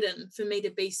burden for me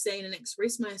to be seen and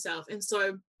express myself. And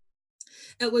so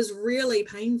it was really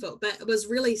painful, but it was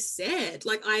really sad.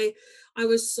 Like I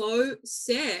was so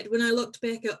sad when I looked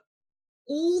back at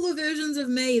all the versions of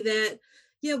me that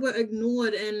were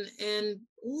ignored, and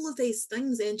all of these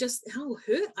things, and just how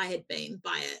hurt I had been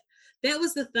by it. That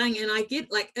was the thing. And I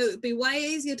get like, it would be way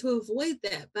easier to avoid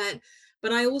that, but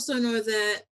I also know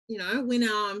that, you know, when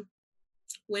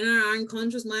our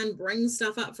unconscious mind brings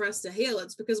stuff up for us to heal,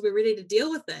 it's because we're ready to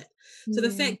deal with it. So the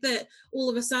fact that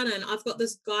all of a sudden I've got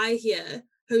this guy here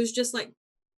who's just like,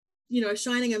 you know,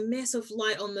 shining a massive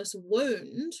light on this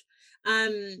wound,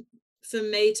 for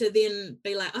me to then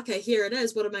be like, okay, here it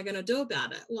is. What am I going to do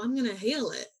about it? Well, I'm going to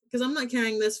heal it, because I'm not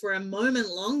carrying this for a moment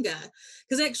longer.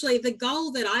 Because actually the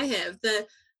goal that I have, the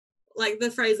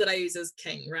phrase that I use is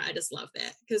king, right? I just love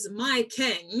that, because my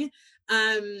king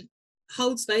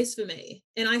holds space for me,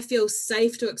 and I feel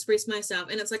safe to express myself.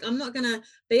 And it's like, I'm not going to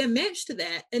be a match to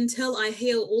that until I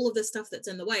heal all of the stuff that's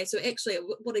in the way. So actually,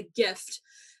 what a gift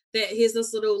that here's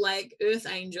this little like earth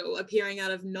angel appearing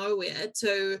out of nowhere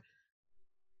to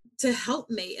help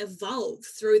me evolve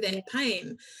through that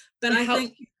pain. But I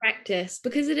think practice,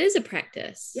 because it is a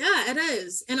practice. Yeah, it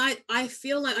is. And I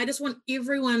feel like I just want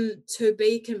everyone to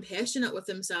be compassionate with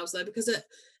themselves, though, because it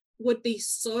would be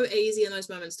so easy in those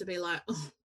moments to be like, oh,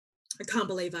 I can't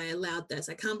believe I allowed this.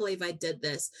 I can't believe I did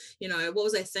this. You know, what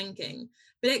was I thinking?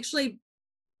 But actually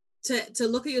to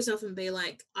look at yourself and be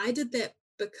like, I did that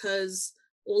because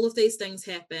all of these things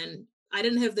happened. I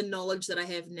didn't have the knowledge that I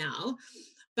have now.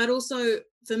 But also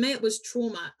for me, it was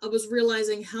trauma. I was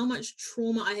realizing how much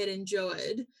trauma I had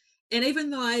endured. And even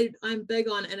though I'm big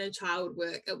on inner child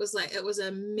work, it was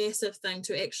a massive thing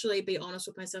to actually be honest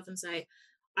with myself and say,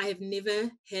 I have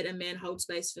never had a man hold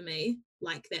space for me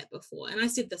like that before. And I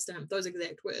said this to him, those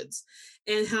exact words,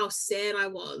 and how sad I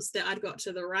was that I'd got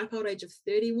to the ripe old age of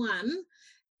 31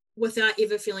 without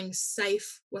ever feeling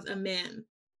safe with a man.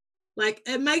 Like,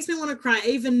 it makes me want to cry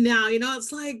even now, you know.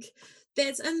 It's like,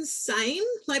 that's insane.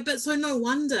 Like, but so no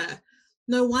wonder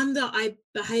I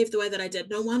behaved the way that I did.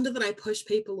 No wonder that I pushed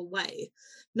people away.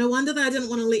 No wonder that I didn't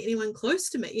want to let anyone close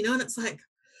to me, you know. And it's like,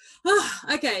 oh,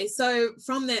 okay, so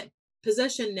from that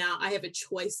position now, I have a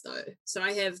choice though. So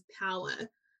I have power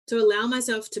to allow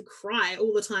myself to cry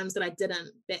all the times that I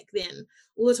didn't back then,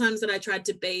 all the times that I tried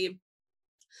to be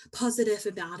positive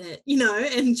about it, you know,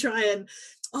 and try and,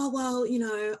 oh, well, you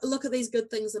know, look at these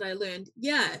good things that I learned.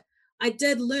 Yeah, I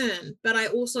did learn, but I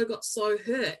also got so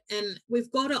hurt, and we've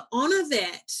got to honor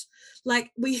that.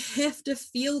 Like, we have to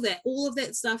feel that, all of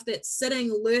that stuff that's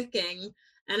sitting, lurking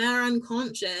in our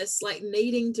unconscious, like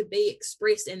needing to be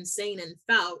expressed and seen and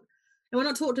felt. And we're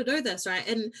not taught to do this, right?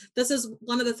 And this is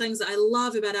one of the things that I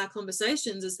love about our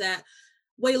conversations, is that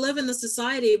we live in a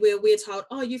society where we're told,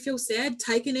 oh, you feel sad,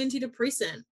 take an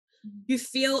antidepressant. You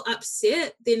feel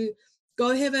upset, then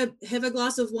go have a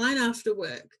glass of wine after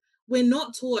work. We're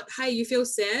not taught, hey, you feel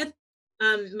sad,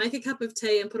 make a cup of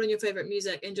tea and put on your favorite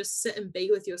music and just sit and be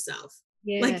with yourself.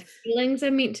 Yeah, like, feelings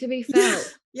are meant to be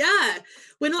felt. Yeah,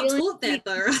 we're not taught that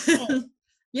though, right?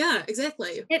 Yeah,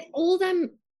 exactly.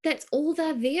 That's all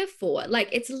they're there for. Like,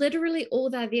 it's literally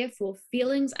all they're there for.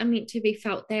 Feelings are meant to be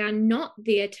felt. They are not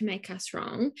there to make us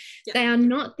wrong. Yeah. They are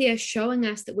not there showing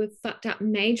us that we've fucked up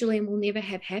majorly and we'll never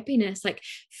have happiness. Like,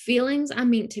 feelings are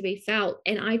meant to be felt.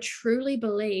 And I truly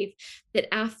believe that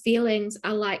our feelings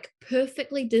are like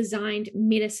perfectly designed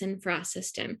medicine for our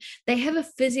system. They have a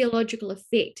physiological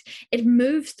effect. It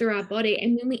moves through our body.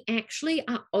 And when we actually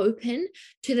are open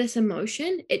to this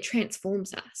emotion, it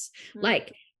transforms us.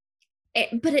 Like,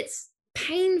 but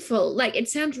painful. Like, it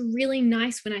sounds really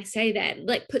nice when I say that,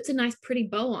 like puts a nice pretty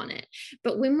bow on it,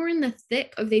 but when we're in the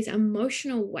thick of these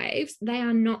emotional waves, they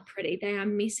are not pretty, they are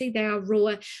messy, they are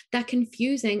raw, they're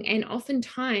confusing, and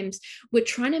oftentimes we're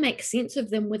trying to make sense of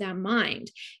them with our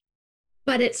mind.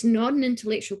 But it's not an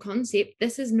intellectual concept,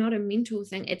 this is not a mental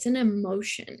thing, it's an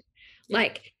emotion.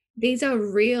 Like, these are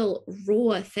real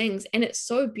raw things, and it's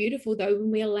so beautiful though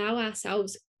when we allow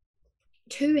ourselves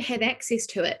to have access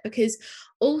to it, because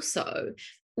also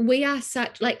we are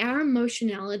such, like, our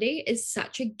emotionality is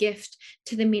such a gift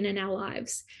to the men in our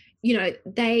lives. You know,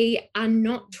 they are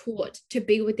not taught to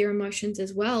be with their emotions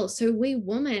as well, so we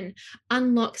women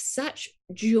unlock such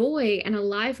joy and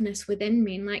aliveness within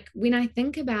men. Like, when I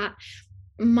think about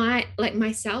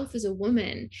myself as a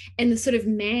woman and the sort of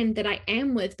man that I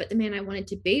am with, but the man I wanted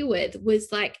to be with was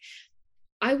like,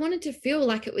 I wanted to feel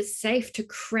like it was safe to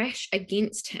crash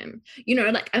against him, you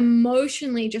know, like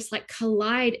emotionally just like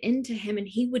collide into him, and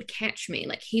he would catch me,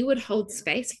 like he would hold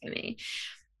space for me.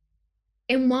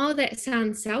 And while that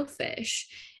sounds selfish,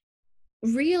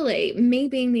 really, me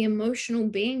being the emotional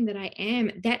being that I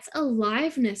am, that's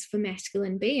aliveness for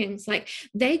masculine beings. Like,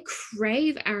 they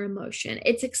crave our emotion.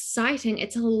 It's exciting,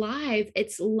 it's alive,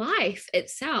 it's life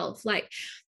itself. Like,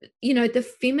 you know, the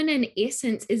feminine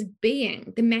essence is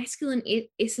being, the masculine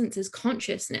essence is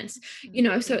consciousness, you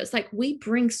know, so it's like we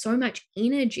bring so much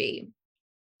energy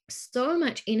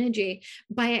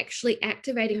by actually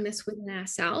activating this within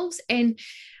ourselves. And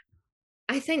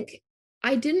I think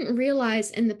I didn't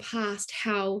realize in the past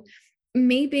how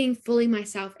me being fully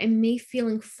myself and me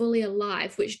feeling fully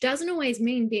alive, which doesn't always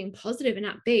mean being positive and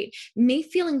upbeat, me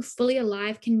feeling fully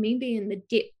alive can mean being in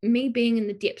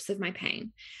the depths of my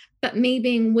pain, but me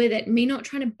being with it, me not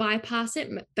trying to bypass it,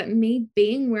 but me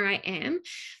being where I am,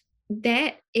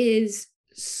 that is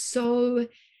so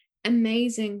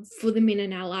amazing for the men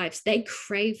in our lives. They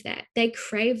crave that. They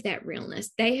crave that realness.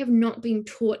 They have not been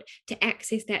taught to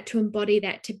access that, to embody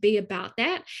that, to be about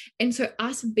that. And so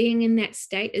us being in that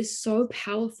state is so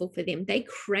powerful for them. They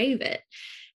crave it.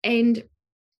 And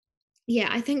yeah,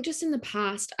 I think just in the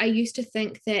past, I used to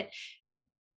think that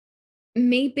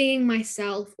me being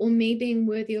myself or me being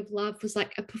worthy of love was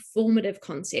like a performative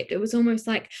concept. It was almost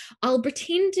like, I'll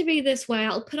pretend to be this way,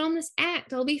 I'll put on this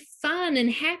act, I'll be fun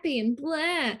and happy and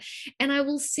blah, and I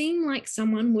will seem like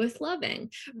someone worth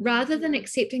loving, rather than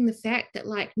accepting the fact that,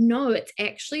 like, no, it's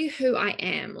actually who I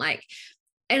am. Like,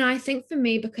 and I think for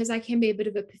me, because I can be a bit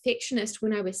of a perfectionist,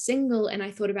 when I was single and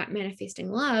I thought about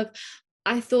manifesting love,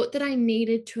 I thought that I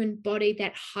needed to embody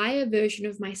that higher version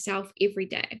of myself every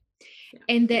day.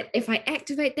 And that if I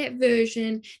activate that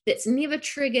version that's never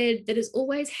triggered, that is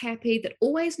always happy, that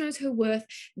always knows her worth,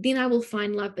 then I will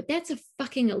find love. But that's a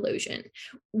fucking illusion.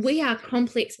 We are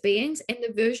complex beings, and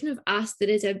the version of us that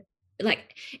is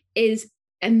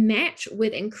a match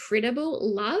with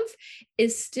incredible love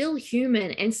is still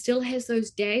human and still has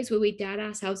those days where we doubt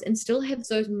ourselves and still has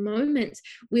those moments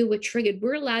where we're triggered.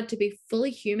 We're allowed to be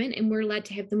fully human, and we're allowed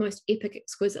to have the most epic,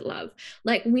 exquisite love.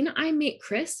 Like, when I met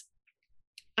Chris,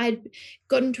 I'd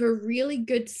gotten to a really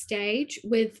good stage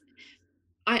with,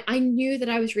 I knew that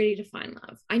I was ready to find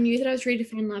love. I knew that I was ready to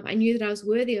find love. I knew that I was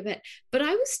worthy of it, but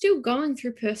I was still going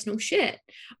through personal shit.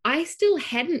 I still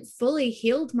hadn't fully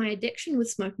healed my addiction with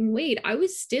smoking weed. I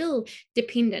was still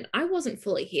dependent. I wasn't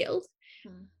fully healed.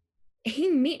 He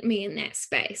met me in that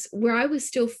space where I was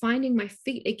still finding my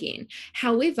feet again.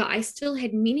 However, I still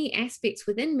had many aspects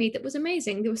within me that was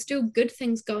amazing. There were still good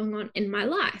things going on in my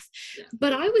life,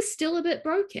 but I was still a bit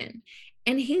broken.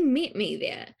 And he met me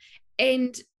there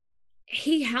and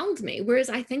he held me.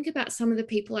 Whereas I think about some of the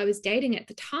people I was dating at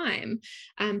the time,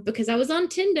 because I was on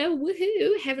Tinder,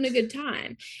 woohoo, having a good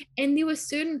time. And there were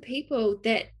certain people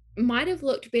that might have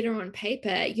looked better on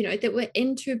paper, you know, that were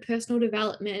into personal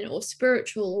development or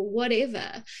spiritual or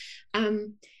whatever.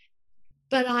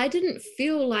 But I didn't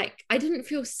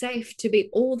feel safe to be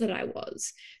all that I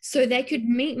was. So they could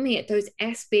meet me at those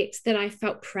aspects that I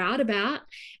felt proud about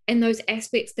and those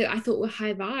aspects that I thought were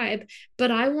high vibe. But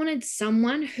I wanted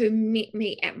someone who met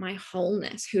me at my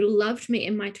wholeness, who loved me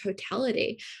in my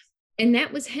totality. And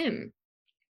that was him.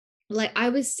 Like, I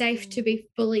was safe to be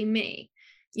fully me,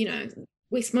 you know.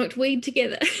 We smoked weed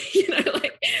together, you know,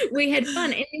 like we had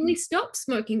fun, and then we stopped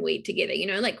smoking weed together, you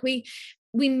know, like we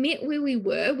met where we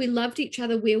were, we loved each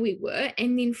other where we were,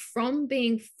 and then from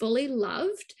being fully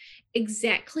loved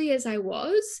exactly as I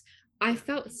was, I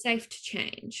felt safe to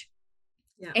change.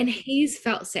 And he's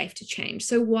felt safe to change.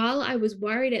 So while I was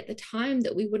worried at the time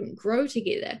that we wouldn't grow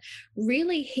together,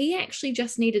 really, he actually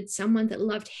just needed someone that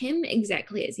loved him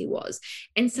exactly as he was,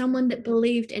 and someone that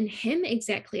believed in him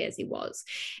exactly as he was.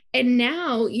 And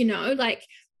now, you know, like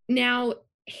now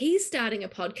he's starting a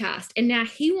podcast and now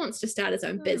he wants to start his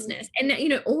own business. And that, you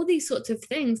know, all these sorts of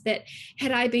things that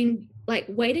had I been like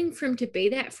waiting for him to be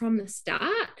that from the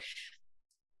start,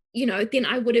 you know, then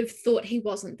I would have thought he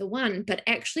wasn't the one. But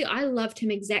actually, I loved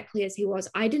him exactly as he was.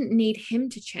 I didn't need him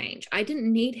to change. I didn't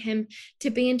need him to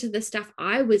be into the stuff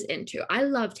I was into. I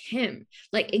loved him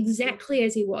like exactly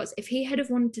as he was. If he had have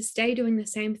wanted to stay doing the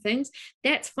same things,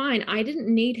 that's fine. I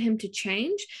didn't need him to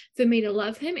change for me to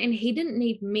love him. And he didn't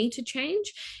need me to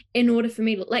change in order for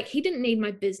me to, like, he didn't need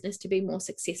my business to be more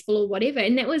successful or whatever.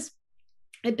 And that was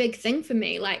a big thing for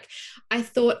me. Like, I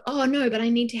thought, oh no, but I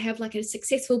need to have like a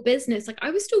successful business. Like, I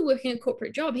was still working a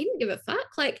corporate job. He didn't give a fuck.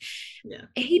 Like,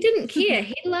 he didn't care.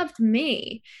 He loved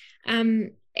me.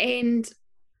 And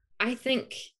I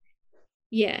think,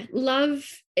 love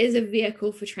is a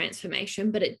vehicle for transformation,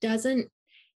 but it doesn't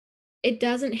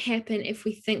happen if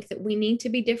we think that we need to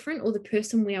be different or the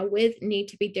person we are with need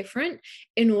to be different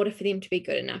in order for them to be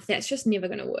good enough. That's just never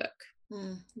going to work.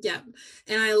 Yeah.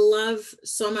 And I love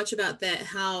so much about that,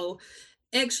 how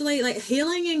actually like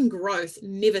healing and growth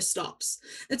never stops.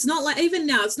 It's not like, even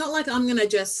now, it's not like I'm going to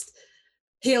just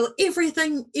heal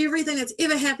everything that's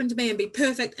ever happened to me and be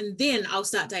perfect and then I'll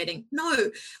start dating.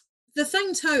 No. The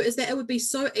thing too is that it would be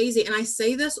so easy, and I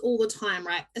see this all the time,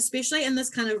 right? Especially in this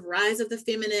kind of rise of the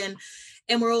feminine,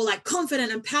 and we're all like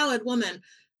confident, empowered women.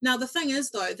 Now, the thing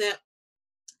is though, that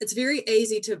it's very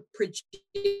easy to project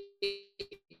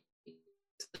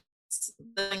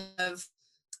thing of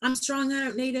I'm strong, I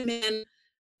don't need a man.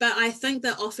 But I think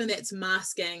that often that's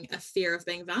masking a fear of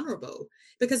being vulnerable,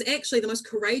 because actually the most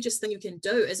courageous thing you can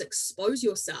do is expose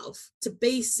yourself to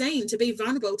be seen, to be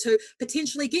vulnerable, to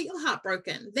potentially get your heart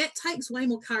broken. That takes way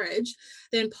more courage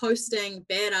than posting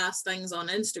badass things on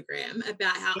Instagram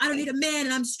about how I don't need a man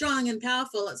and I'm strong and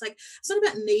powerful. It's like, it's not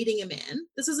about needing a man.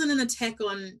 This isn't an attack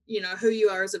on, you know, who you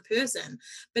are as a person,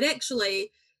 but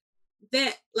actually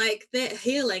that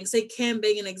healing, so can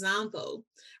be an example,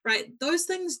 right? Those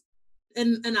things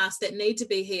in us that need to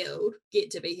be healed get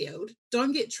to be healed.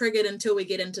 Don't get triggered until we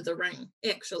get into the ring.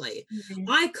 Actually,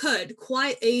 I could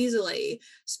quite easily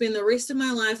spend the rest of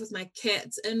my life with my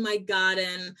cats in my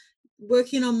garden,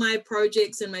 working on my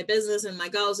projects and my business and my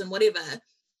goals and whatever,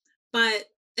 but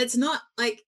it's not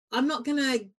like I'm not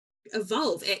gonna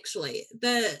evolve. Actually,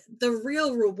 the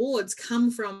real rewards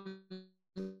come from,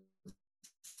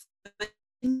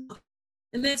 and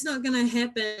that's not going to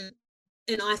happen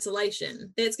in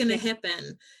isolation. That's going to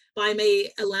happen by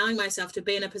me allowing myself to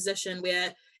be in a position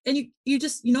where, and you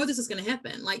just, you know, this is going to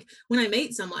happen. Like when I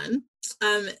meet someone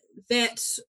that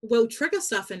will trigger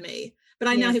stuff in me, but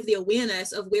I now have the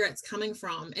awareness of where it's coming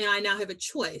from, and I now have a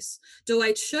choice. Do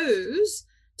I choose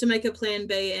to make a plan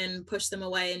B and push them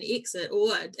away and exit,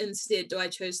 or instead do I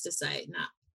choose to say, nah,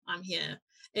 I'm here?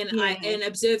 And I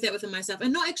observe that within myself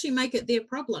and not actually make it their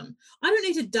problem. I don't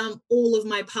need to dump all of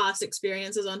my past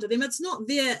experiences onto them. It's not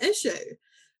their issue.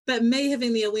 But me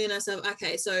having the awareness of,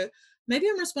 okay, so maybe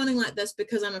I'm responding like this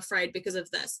because I'm afraid because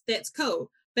of this. That's cool.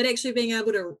 But actually being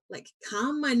able to like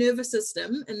calm my nervous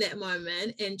system in that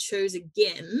moment and choose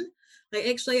again. Like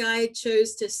actually I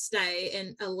choose to stay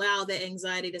and allow that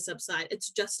anxiety to subside. It's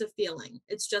just a feeling.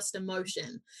 It's just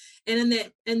emotion. And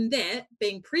in that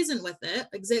being present with it,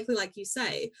 exactly like you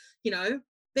say, you know,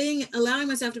 allowing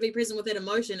myself to be present with that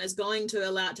emotion is going to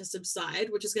allow it to subside,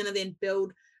 which is going to then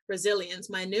build resilience.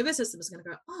 My nervous system is going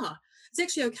to go, oh, it's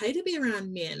actually okay to be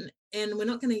around men and we're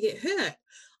not going to get hurt.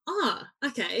 Oh,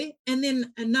 okay. And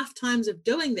then enough times of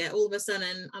doing that, all of a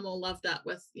sudden I'm all loved up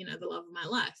with, you know, the love of my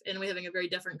life, and we're having a very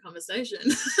different conversation.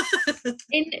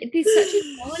 And there's such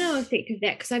a domino effect of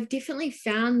that, because I've definitely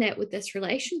found that with this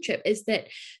relationship, is that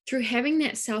through having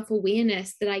that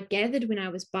self-awareness that I gathered when I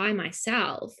was by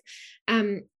myself,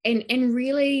 and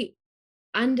really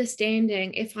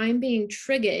understanding if I'm being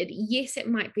triggered, yes, it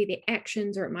might be the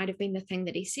actions or it might have been the thing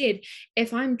that he said.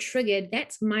 If I'm triggered,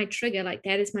 that's my trigger. Like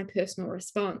that is my personal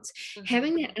response.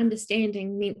 Having that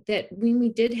understanding meant that when we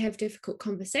did have difficult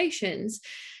conversations,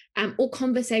 or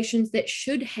conversations that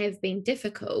should have been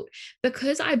difficult,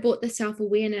 because I brought the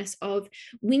self-awareness of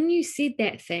when you said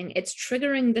that thing, it's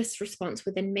triggering this response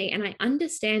within me. And I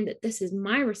understand that this is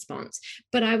my response,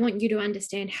 but I want you to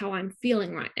understand how I'm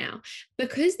feeling right now.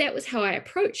 Because that was how I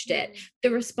approached it.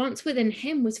 The response within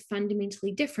him was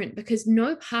fundamentally different, because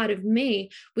no part of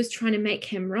me was trying to make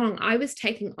him wrong. I was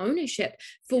taking ownership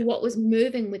for what was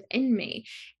moving within me.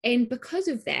 And because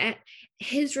of that,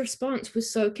 his response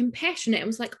was so compassionate and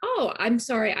was like, oh, I'm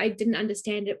sorry, I didn't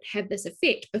understand it would have this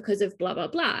effect because of blah, blah,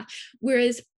 blah.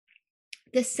 Whereas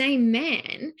the same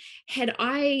man, had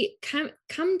I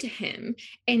come to him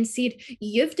and said,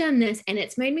 you've done this and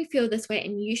it's made me feel this way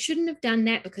and you shouldn't have done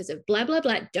that because of blah, blah,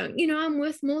 blah. Don't you know I'm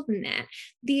worth more than that?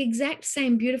 The exact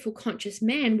same beautiful conscious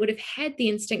man would have had the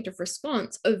instinctive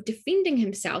response of defending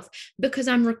himself because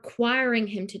I'm requiring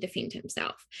him to defend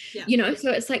himself. Yeah.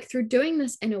 So it's like through doing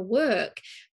this inner work,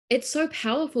 it's so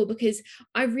powerful because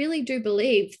I really do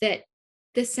believe that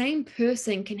the same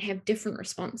person can have different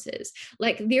responses.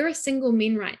 Like there are single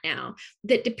men right now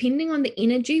that depending on the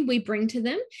energy we bring to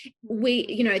them,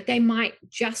 they might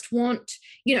just want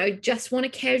a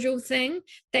casual thing.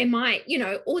 They might,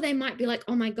 or they might be like,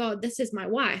 oh my God, this is my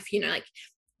wife, like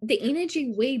the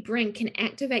energy we bring can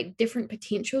activate different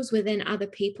potentials within other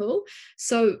people.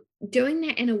 So doing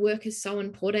that inner work is so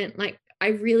important. Like I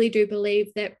really do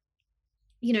believe that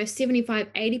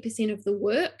 75-80% of the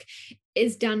work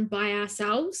is done by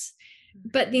ourselves,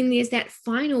 but then there's that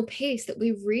final piece that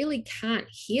we really can't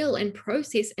heal and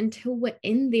process until we're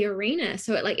in the arena.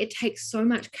 So it takes so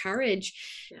much courage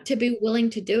to be willing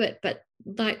to do it, but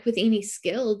like with any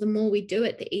skill, the more we do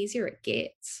it, the easier it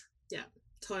gets.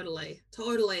 Totally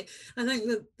I think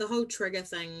that the whole trigger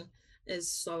thing is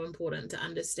so important to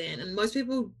understand, and most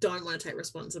people don't want to take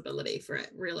responsibility for it,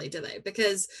 really, do they?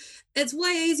 Because it's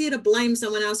way easier to blame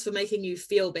someone else for making you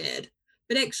feel bad,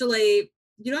 but actually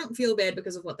you don't feel bad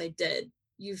because of what they did.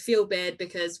 You feel bad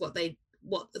because not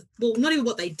even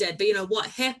what they did, but what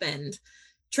happened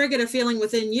triggered a feeling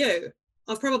within you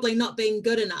of probably not being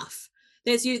good enough.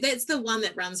 That's the one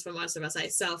that runs for most of us,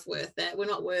 self-worth, that we're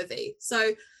not worthy.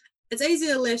 So it's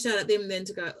easier to lash out at them than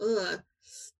to go, ugh,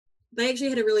 they actually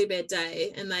had a really bad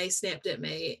day and they snapped at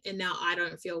me and now I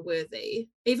don't feel worthy.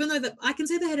 Even though I can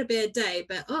say they had a bad day,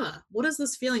 but what is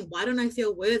this feeling? Why don't I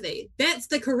feel worthy? That's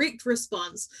the correct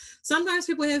response. Sometimes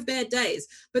people have bad days,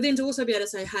 but then to also be able to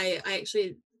say, hey, I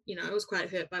actually, I was quite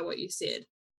hurt by what you said,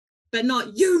 but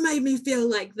not you made me feel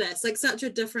like this, like such a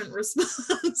different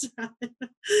response.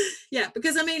 Yeah,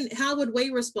 because how would we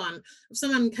respond if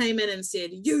someone came in and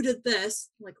said, you did this?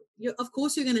 Like, of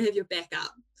course you're going to have your back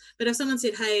up. But if someone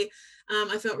said, hey,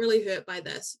 I felt really hurt by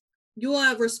this,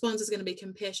 your response is going to be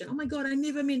compassion. Oh my God, I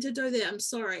never meant to do that. I'm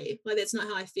sorry. Like, that's not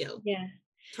how I feel. Yeah.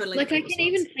 Totally. Like I can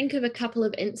even think of a couple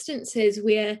of instances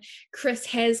where Chris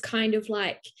has kind of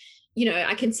like,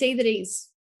 I can see that he's,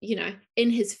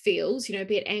 in his feels, be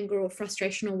it anger or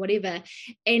frustration or whatever.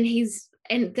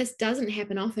 And this doesn't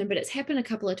happen often, but it's happened a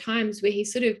couple of times where he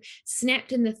sort of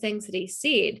snapped in the things that he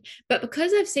said. But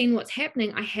because I've seen what's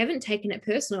happening, I haven't taken it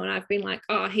personal. And I've been like,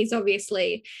 oh, he's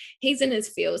in his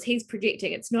feels, he's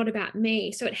projecting. It's not about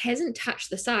me. So it hasn't touched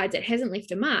the sides. It hasn't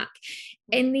left a mark.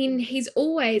 And then he's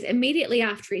always, immediately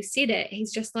after he said it,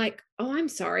 he's just like, oh, I'm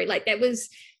sorry. Like that was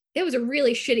a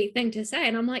really shitty thing to say.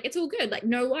 And I'm like, it's all good. Like,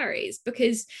 no worries,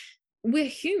 because we're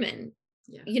human.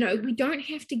 We don't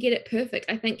have to get it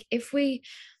perfect. I think if we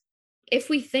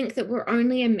think that we're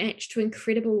only a match to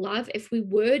incredible love, if we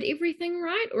word everything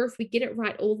right, or if we get it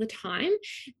right all the time,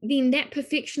 then that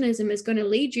perfectionism is going to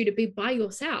lead you to be by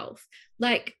yourself.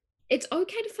 Like, it's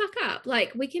okay to fuck up.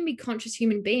 Like, we can be conscious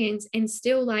human beings and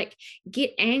still like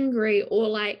get angry or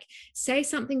like say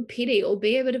something petty or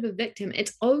be a bit of a victim.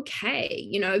 It's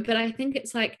okay, but I think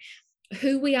it's like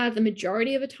who we are the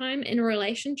majority of the time in a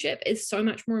relationship is so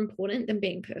much more important than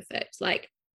being perfect. Like,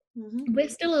 we're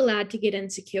still allowed to get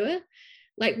insecure.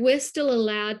 Like, we're still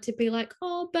allowed to be like,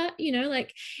 oh, but,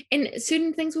 like, and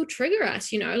certain things will trigger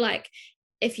us, like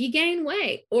if you gain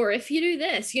weight or if you do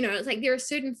this, it's like there are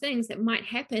certain things that might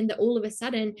happen that all of a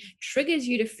sudden triggers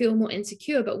you to feel more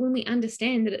insecure. But when we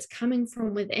understand that it's coming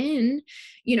from within,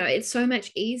 it's so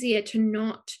much easier to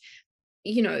not,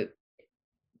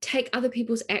 take other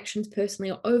people's actions personally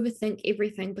or overthink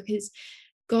everything, because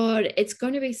God, it's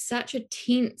going to be such a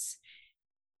tense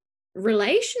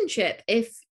relationship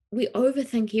if we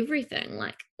overthink everything.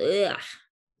 Like, ugh.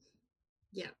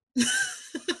 Yeah.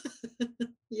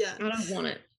 Yeah. I don't want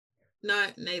it. No,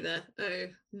 neither. Oh,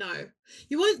 no.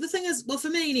 You want, the thing is, well, for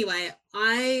me anyway,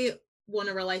 I want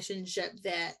a relationship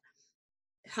that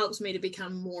helps me to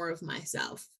become more of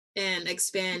myself and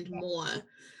expand more.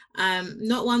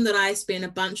 Not one that I spend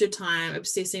a bunch of time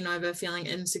obsessing over, feeling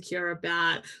insecure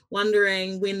about,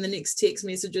 wondering when the next text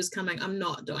message is coming. I'm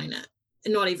not doing it.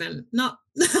 I've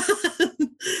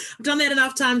done that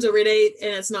enough times already,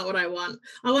 and it's not what I want.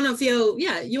 I want to feel,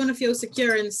 you want to feel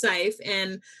secure and safe.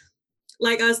 And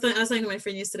like I was saying to my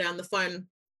friend yesterday on the phone,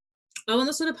 I want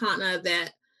the sort of partner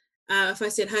that if I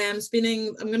said, hey, I'm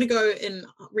going to go and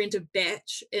rent a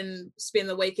batch and spend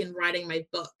the weekend writing my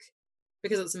book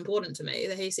because it's important to me,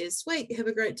 that he says, sweet, have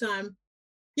a great time.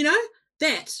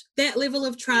 that level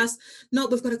of trust.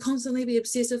 Not we've got to constantly be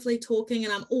obsessively talking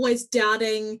and I'm always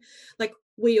doubting like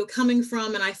where you're coming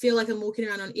from, and I feel like I'm walking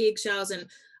around on eggshells, and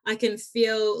I can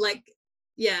feel like,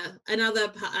 yeah,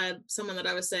 another someone that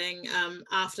I was saying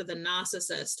after the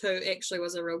narcissist, who actually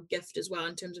was a real gift as well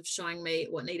in terms of showing me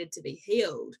what needed to be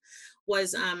healed,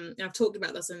 was and I've talked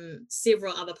about this in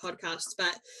several other podcasts,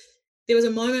 but there was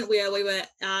a moment where we were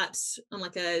out on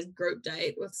like a group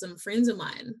date with some friends of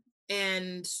mine,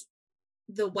 and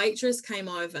the waitress came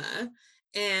over,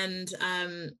 and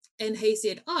he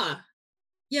said, "Oh,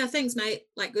 yeah, thanks, mate."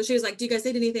 Like, she was like, "Do you guys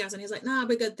need anything else?" And he's like, "Nah,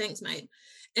 we're good, thanks, mate."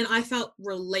 And I felt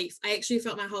relief. I actually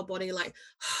felt my whole body like,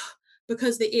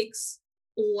 because the ex,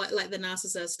 or like the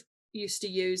narcissist, used to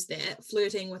use that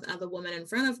flirting with other women in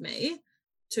front of me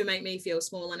to make me feel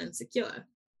small and insecure.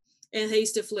 And he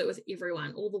used to flirt with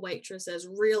everyone, all the waitresses,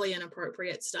 really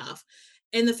inappropriate stuff.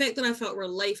 And the fact that I felt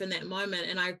relief in that moment,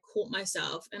 and I caught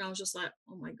myself, and I was just like,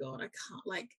 oh my God, I can't,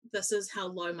 like, this is how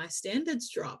low my standards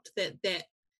dropped. That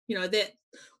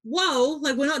whoa,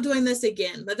 like, we're not doing this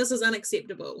again. Like, this is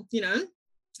unacceptable,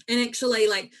 And actually,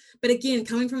 like, but again,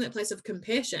 coming from that place of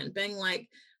compassion, being like,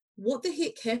 what the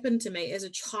heck happened to me as a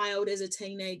child, as a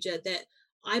teenager, that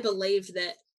I believed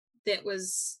that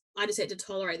was, I just had to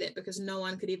tolerate that because no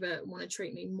one could ever want to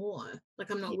treat me more. Like,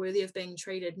 I'm not worthy of being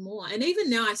treated more. And even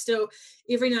now, I still,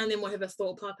 every now and then, will have a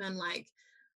thought pop in, like,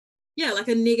 yeah, like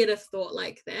a negative thought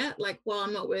like that, like, well,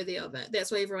 I'm not worthy of it. That's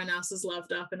why everyone else is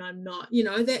loved up and I'm not,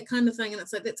 that kind of thing. And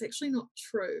it's like, that's actually not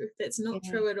true. That's not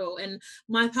true at all. And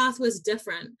my path was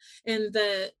different. And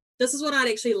this is what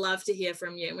I'd actually love to hear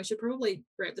from you. And we should probably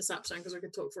wrap this up soon because we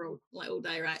could talk for all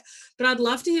day, right? But I'd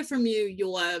love to hear from you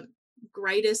your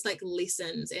greatest like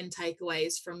lessons and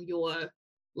takeaways from your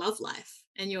love life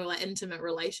and your like intimate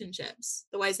relationships,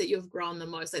 the ways that you've grown the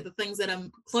most, like the things that are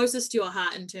closest to your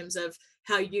heart in terms of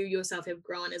how you yourself have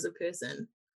grown as a person.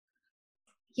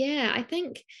 Yeah, I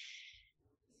think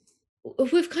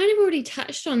we've kind of already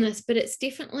touched on this, but it's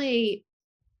definitely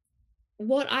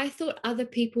what I thought other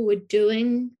people were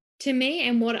doing to me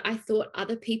and what I thought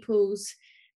other people's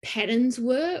patterns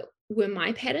were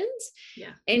my patterns.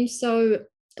 Yeah. And so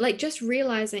like just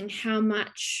realizing how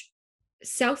much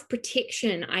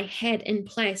self-protection I had in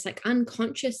place, like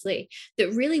unconsciously,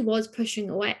 that really was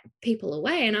pushing people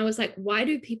away. And I was like, why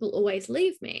do people always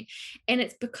leave me? And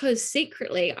it's because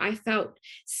secretly I felt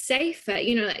safer,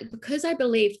 like because I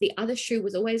believed the other shoe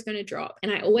was always going to drop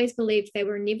and I always believed they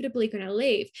were inevitably going to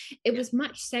leave. It was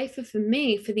much safer for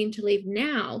me for them to leave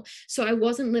now. So I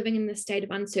wasn't living in this state of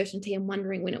uncertainty and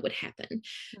wondering when it would happen.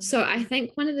 Mm-hmm. So I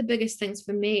think one of the biggest things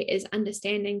for me is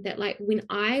understanding that like when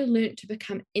I learned to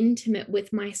become intimate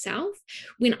with myself,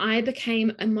 when I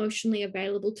became emotionally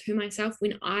available to myself,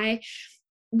 when I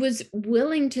was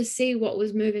willing to see what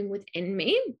was moving within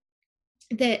me,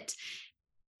 that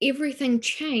everything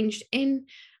changed. And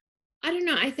I don't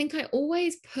know, I think I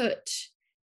always put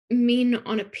men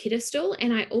on a pedestal,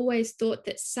 and I always thought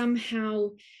that somehow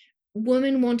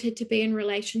women wanted to be in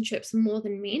relationships more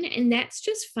than men, and that's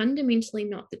just fundamentally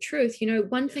not the truth.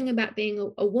 One thing about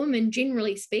being a woman,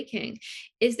 generally speaking,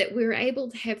 is that we're able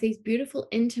to have these beautiful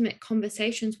intimate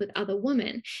conversations with other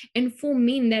women, and for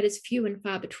men that is few and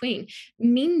far between.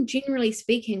 Men, generally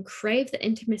speaking, crave the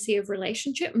intimacy of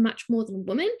relationship much more than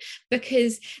women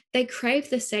because they crave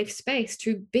the safe space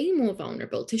to be more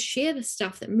vulnerable, to share the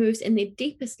stuff that moves in their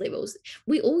deepest levels.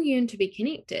 We all yearn to be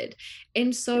connected.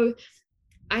 And so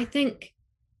I think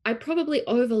I probably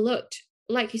overlooked,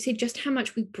 like you said, just how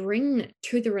much we bring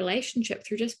to the relationship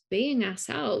through just being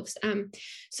ourselves.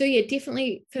 So yeah,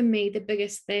 definitely for me, the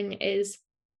biggest thing is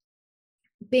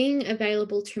being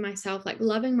available to myself, like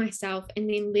loving myself and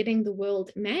then letting the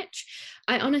world match.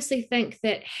 I honestly think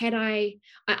that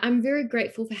I'm very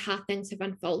grateful for how things have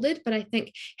unfolded, but I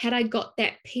think had I got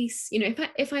that piece,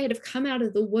 if I had have come out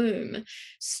of the womb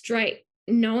straight,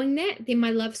 knowing that, then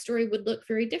my love story would look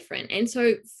very different. And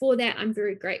so for that, I'm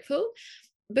very grateful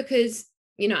because,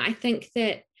 I think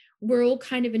that we're all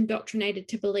kind of indoctrinated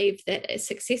to believe that a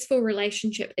successful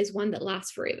relationship is one that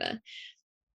lasts forever.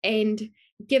 And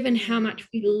given how much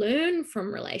we learn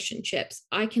from relationships,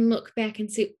 I can look back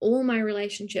and see all my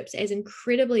relationships as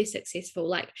incredibly successful.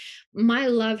 Like my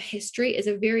love history is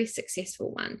a very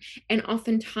successful one. And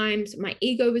oftentimes my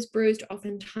ego was bruised.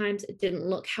 Oftentimes it didn't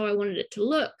look how I wanted it to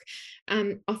look.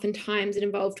 Oftentimes it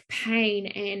involved pain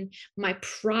and my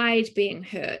pride being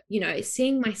hurt,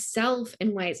 seeing myself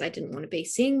in ways I didn't want to be,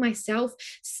 seeing myself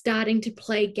starting to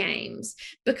play games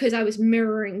because I was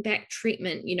mirroring back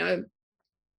treatment.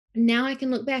 Now I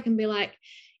can look back and be like,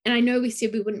 And I know we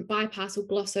said we wouldn't bypass or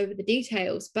gloss over the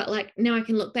details, but like now I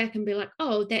can look back and be like,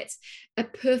 oh, that's a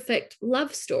perfect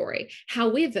love story.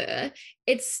 However,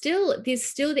 there's still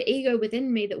the ego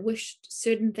within me that wished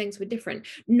certain things were different,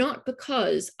 not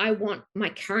because I want my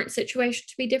current situation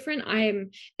to be different. I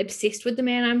am obsessed with the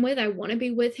man I'm with. I want to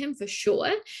be with him for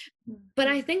sure. But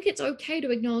I think it's okay to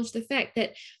acknowledge the fact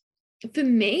that for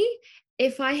me,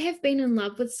 if I have been in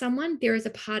love with someone, there is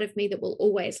a part of me that will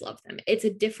always love them. It's a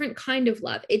different kind of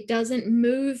love. It doesn't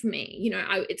move me.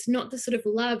 It's not the sort of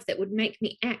love that would make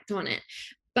me act on it.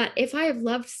 But if I have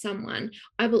loved someone,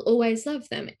 I will always love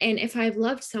them. And if I have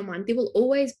loved someone, there will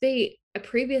always be a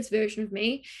previous version of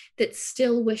me that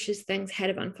still wishes things had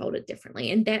have unfolded differently.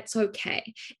 And that's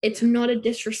okay. It's not a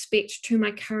disrespect to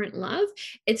my current love.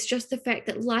 It's just the fact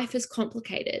that life is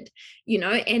complicated,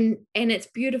 and it's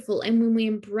beautiful. And when we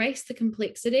embrace the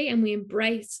complexity and we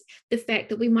embrace the fact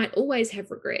that we might always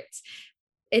have regrets,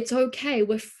 it's okay.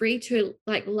 We're free to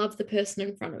love the person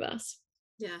in front of us.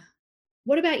 Yeah.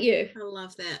 What about you? I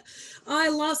love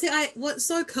that. What's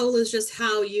so cool is just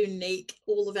how unique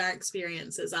all of our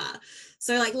experiences are.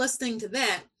 So listening to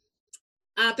that,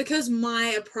 because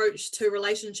my approach to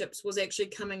relationships was actually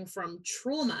coming from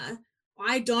trauma,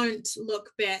 I don't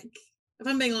look back, if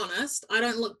I'm being honest, I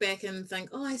don't look back and think,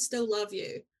 oh, I still love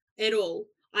you at all.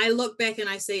 I look back and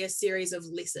I see a series of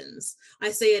lessons.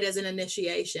 I see it as an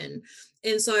initiation.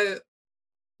 And so,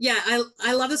 yeah,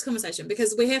 I love this conversation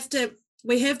because we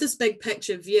have this big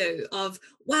picture view of,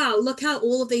 wow, look how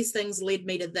all of these things led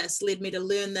me to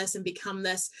learn this and become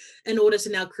this in order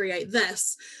to now create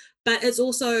this. But it's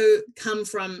also come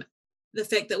from the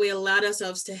fact that we allowed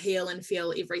ourselves to heal and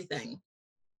feel everything.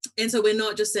 And so we're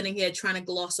not just sitting here trying to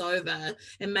gloss over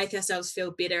and make ourselves feel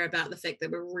better about the fact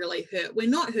that we're really hurt. We're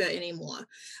not hurt anymore.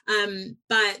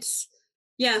 But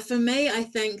yeah, for me, I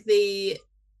think the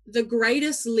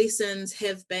greatest lessons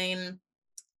have been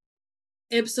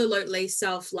absolutely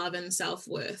self-love and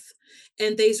self-worth.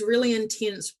 And these really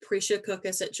intense pressure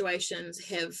cooker situations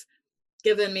have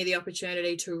given me the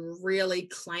opportunity to really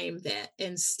claim that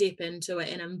and step into it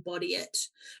and embody it,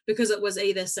 because it was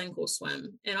either sink or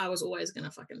swim, and I was always going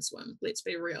to fucking swim. Let's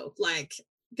be real.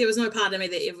 There was no part of me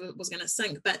that ever was going to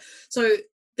sink. But so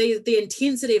the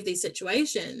intensity of these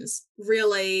situations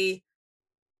really,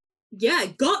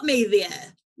 got me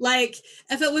there.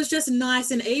 If it was just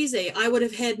nice and easy, I would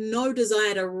have had no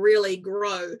desire to really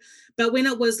grow. But when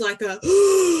it was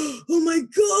oh my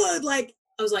God,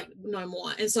 I was like, no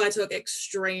more. And so I took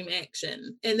extreme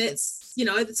action. And that's,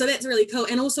 so that's really cool.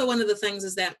 And also one of the things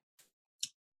is that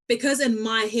because in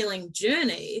my healing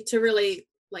journey to really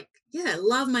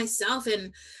love myself,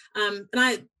 and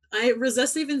I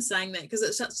resist even saying that because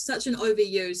it's such an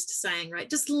overused saying, right?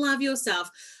 Just love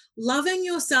yourself. Loving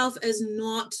yourself is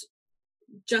not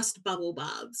just bubble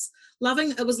baths.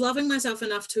 It was loving myself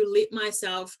enough to let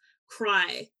myself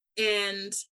cry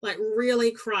and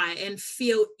really cry and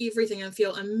feel everything and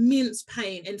feel immense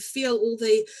pain and feel all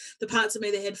the parts of me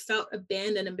that had felt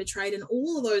abandoned and betrayed and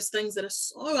all of those things that are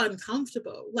so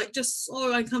uncomfortable, just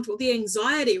so uncomfortable. The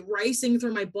anxiety racing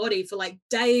through my body for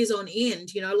days on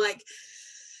end, it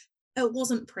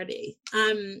wasn't pretty.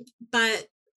 But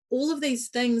all of these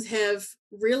things have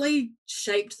really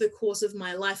shaped the course of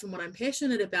my life and what I'm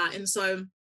passionate about. And so,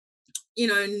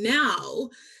 now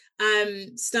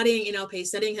studying NLP,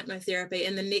 studying hypnotherapy,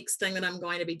 and the next thing that I'm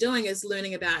going to be doing is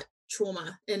learning about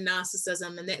trauma and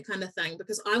narcissism and that kind of thing,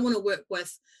 because I want to work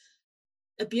with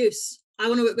abuse. I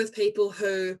want to work with people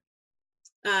who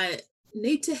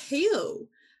need to heal,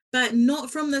 but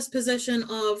not from this position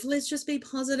of let's just be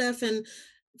positive and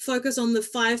focus on the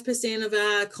 5% of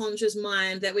our conscious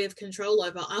mind that we have control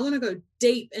over. I want to go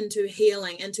deep into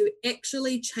healing, into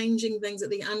actually changing things at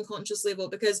the unconscious level,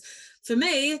 because for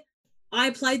me,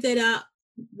 I played that out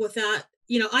without,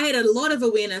 I had a lot of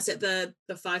awareness at the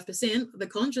 5%, the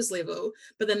conscious level,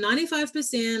 but the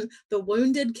 95%, the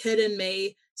wounded kid in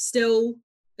me still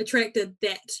attracted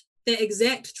that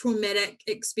exact traumatic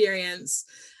experience.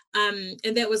 And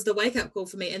that was the wake-up call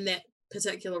for me in that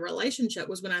particular relationship,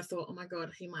 was when I thought, oh my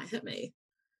God, he might hit me.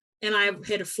 And I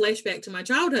had a flashback to my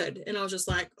childhood, and I was just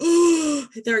like, oh,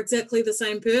 they're exactly the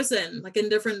same person, in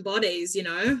different bodies, and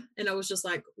I was just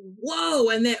like, whoa.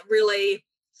 And that really,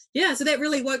 so that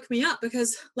really woke me up,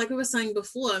 because like we were saying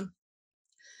before,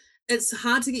 it's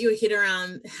hard to get your head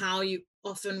around how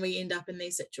often we end up in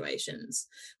these situations.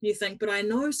 You think, but I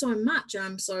know so much,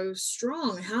 I'm so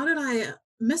strong. How did I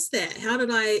miss that? How did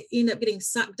I end up getting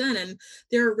sucked in? And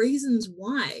there are reasons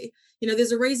why.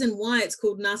 There's a reason why it's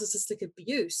called narcissistic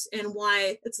abuse, and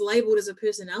why it's labeled as a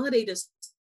personality disorder.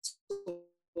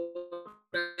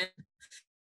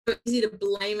 It's easy to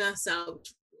blame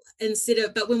ourselves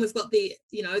but when we've got the,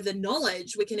 the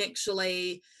knowledge, we can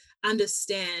actually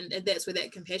understand, and that's where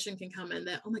that compassion can come in,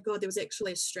 that, oh my God, there was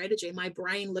actually a strategy. My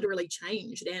brain literally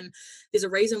changed, and there's a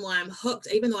reason why I'm hooked,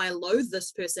 even though I loathe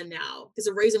this person now. There's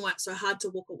a reason why it's so hard to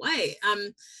walk away.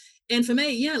 And for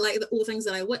me, like all the things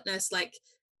that I witnessed, like,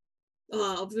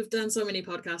 we've done so many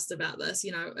podcasts about this,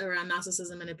 around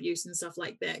narcissism and abuse and stuff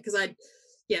like that, because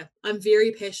I'm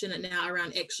very passionate now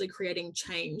around actually creating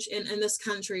change. And in this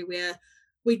country where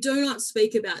we do not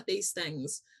speak about these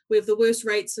things, we have the worst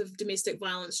rates of domestic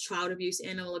violence, child abuse,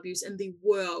 animal abuse in the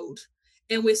world.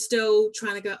 And we're still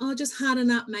trying to go, oh, just harden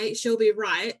up, mate. She'll be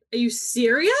right. Are you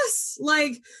serious?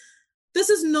 Like, this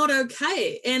is not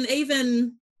okay. And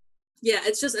even,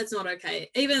 it's not okay.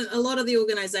 Even a lot of the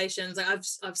organizations,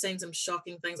 I've seen some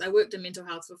shocking things. I worked in mental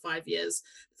health for 5 years.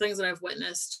 The things that I've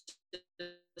witnessed,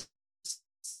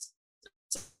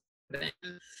 the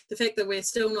fact that we're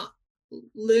still not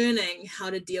learning how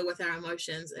to deal with our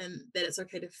emotions and that it's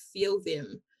okay to feel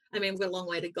them. I mean, we've got a long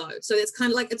way to go. So it's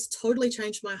kind of like, it's totally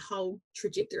changed my whole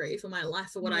trajectory for my life,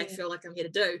 for what I feel like I'm here to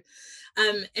do.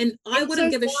 And I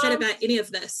wouldn't give a shit about any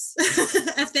of this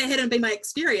if that hadn't been my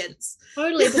experience.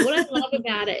 Totally. But what I love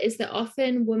about it is that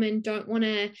often women don't want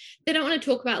to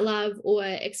talk about love or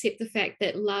accept the fact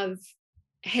that love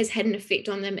has had an effect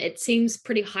on them. It seems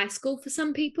pretty high school for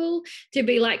some people to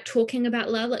be like talking about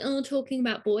love, like, oh, talking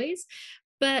about boys.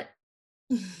 But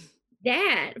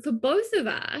that for both of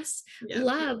us,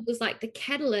 love was like the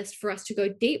catalyst for us to go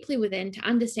deeply within, to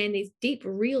understand these deep,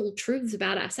 real truths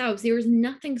about ourselves. There is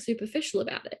nothing superficial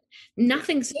about it,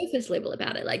 nothing surface level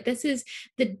about it. Like, this is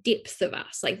the depth of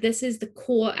us. Like, this is the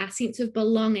core, our sense of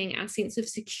belonging, our sense of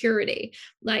security.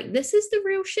 Like, this is the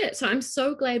real shit. So I'm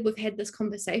so glad we've had this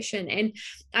conversation, and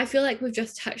I feel like we've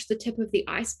just touched the tip of the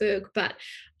iceberg, but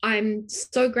I'm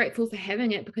so grateful for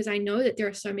having it, because I know that there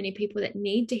are so many people that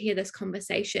need to hear this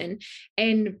conversation.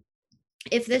 And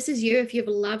if this is you, if you've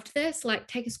loved this, like,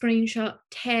 take a screenshot,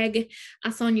 tag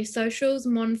us on your socials,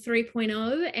 Mon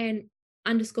 3.0 and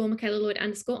 _ Michaela Lloyd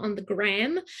 _ on the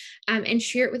gram, and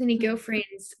share it with any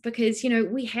girlfriends, because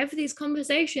we have these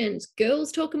conversations,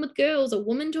 girls talking with girls, a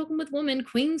woman talking with women,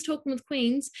 queens talking with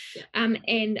queens,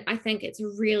 and I think it's a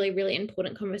really, really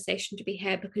important conversation to be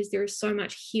had, because there is so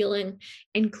much healing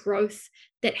and growth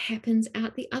that happens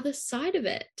out the other side of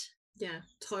it. Yeah,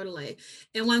 totally.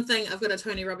 And one thing, I've got a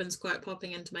Tony Robbins quote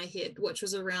popping into my head, which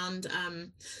was around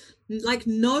like,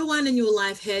 no one in your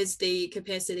life has the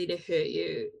capacity to hurt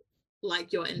you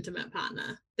like your intimate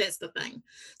partner. That's the thing.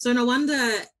 So no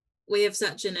wonder we have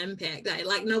such an impact, eh?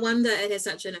 Like, no wonder it has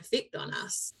such an effect on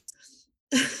us.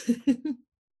 I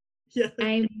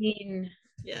mean,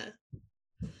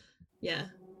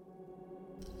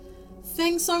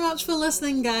 thanks so much for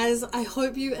listening, guys. I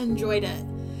hope you enjoyed it.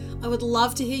 I would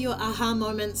love to hear your aha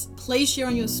moments. Please share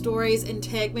on your stories and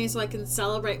tag me so I can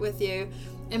celebrate with you.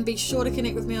 And be sure to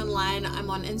connect with me online. I'm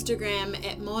on Instagram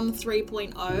at Mon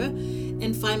 3.0,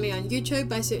 and find me on YouTube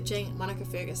by searching Monica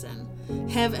Ferguson.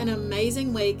 Have an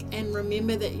amazing week, and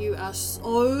remember that you are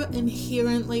so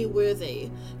inherently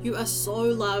worthy. You are so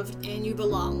loved, and you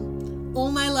belong.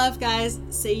 All my love, guys.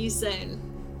 See you soon.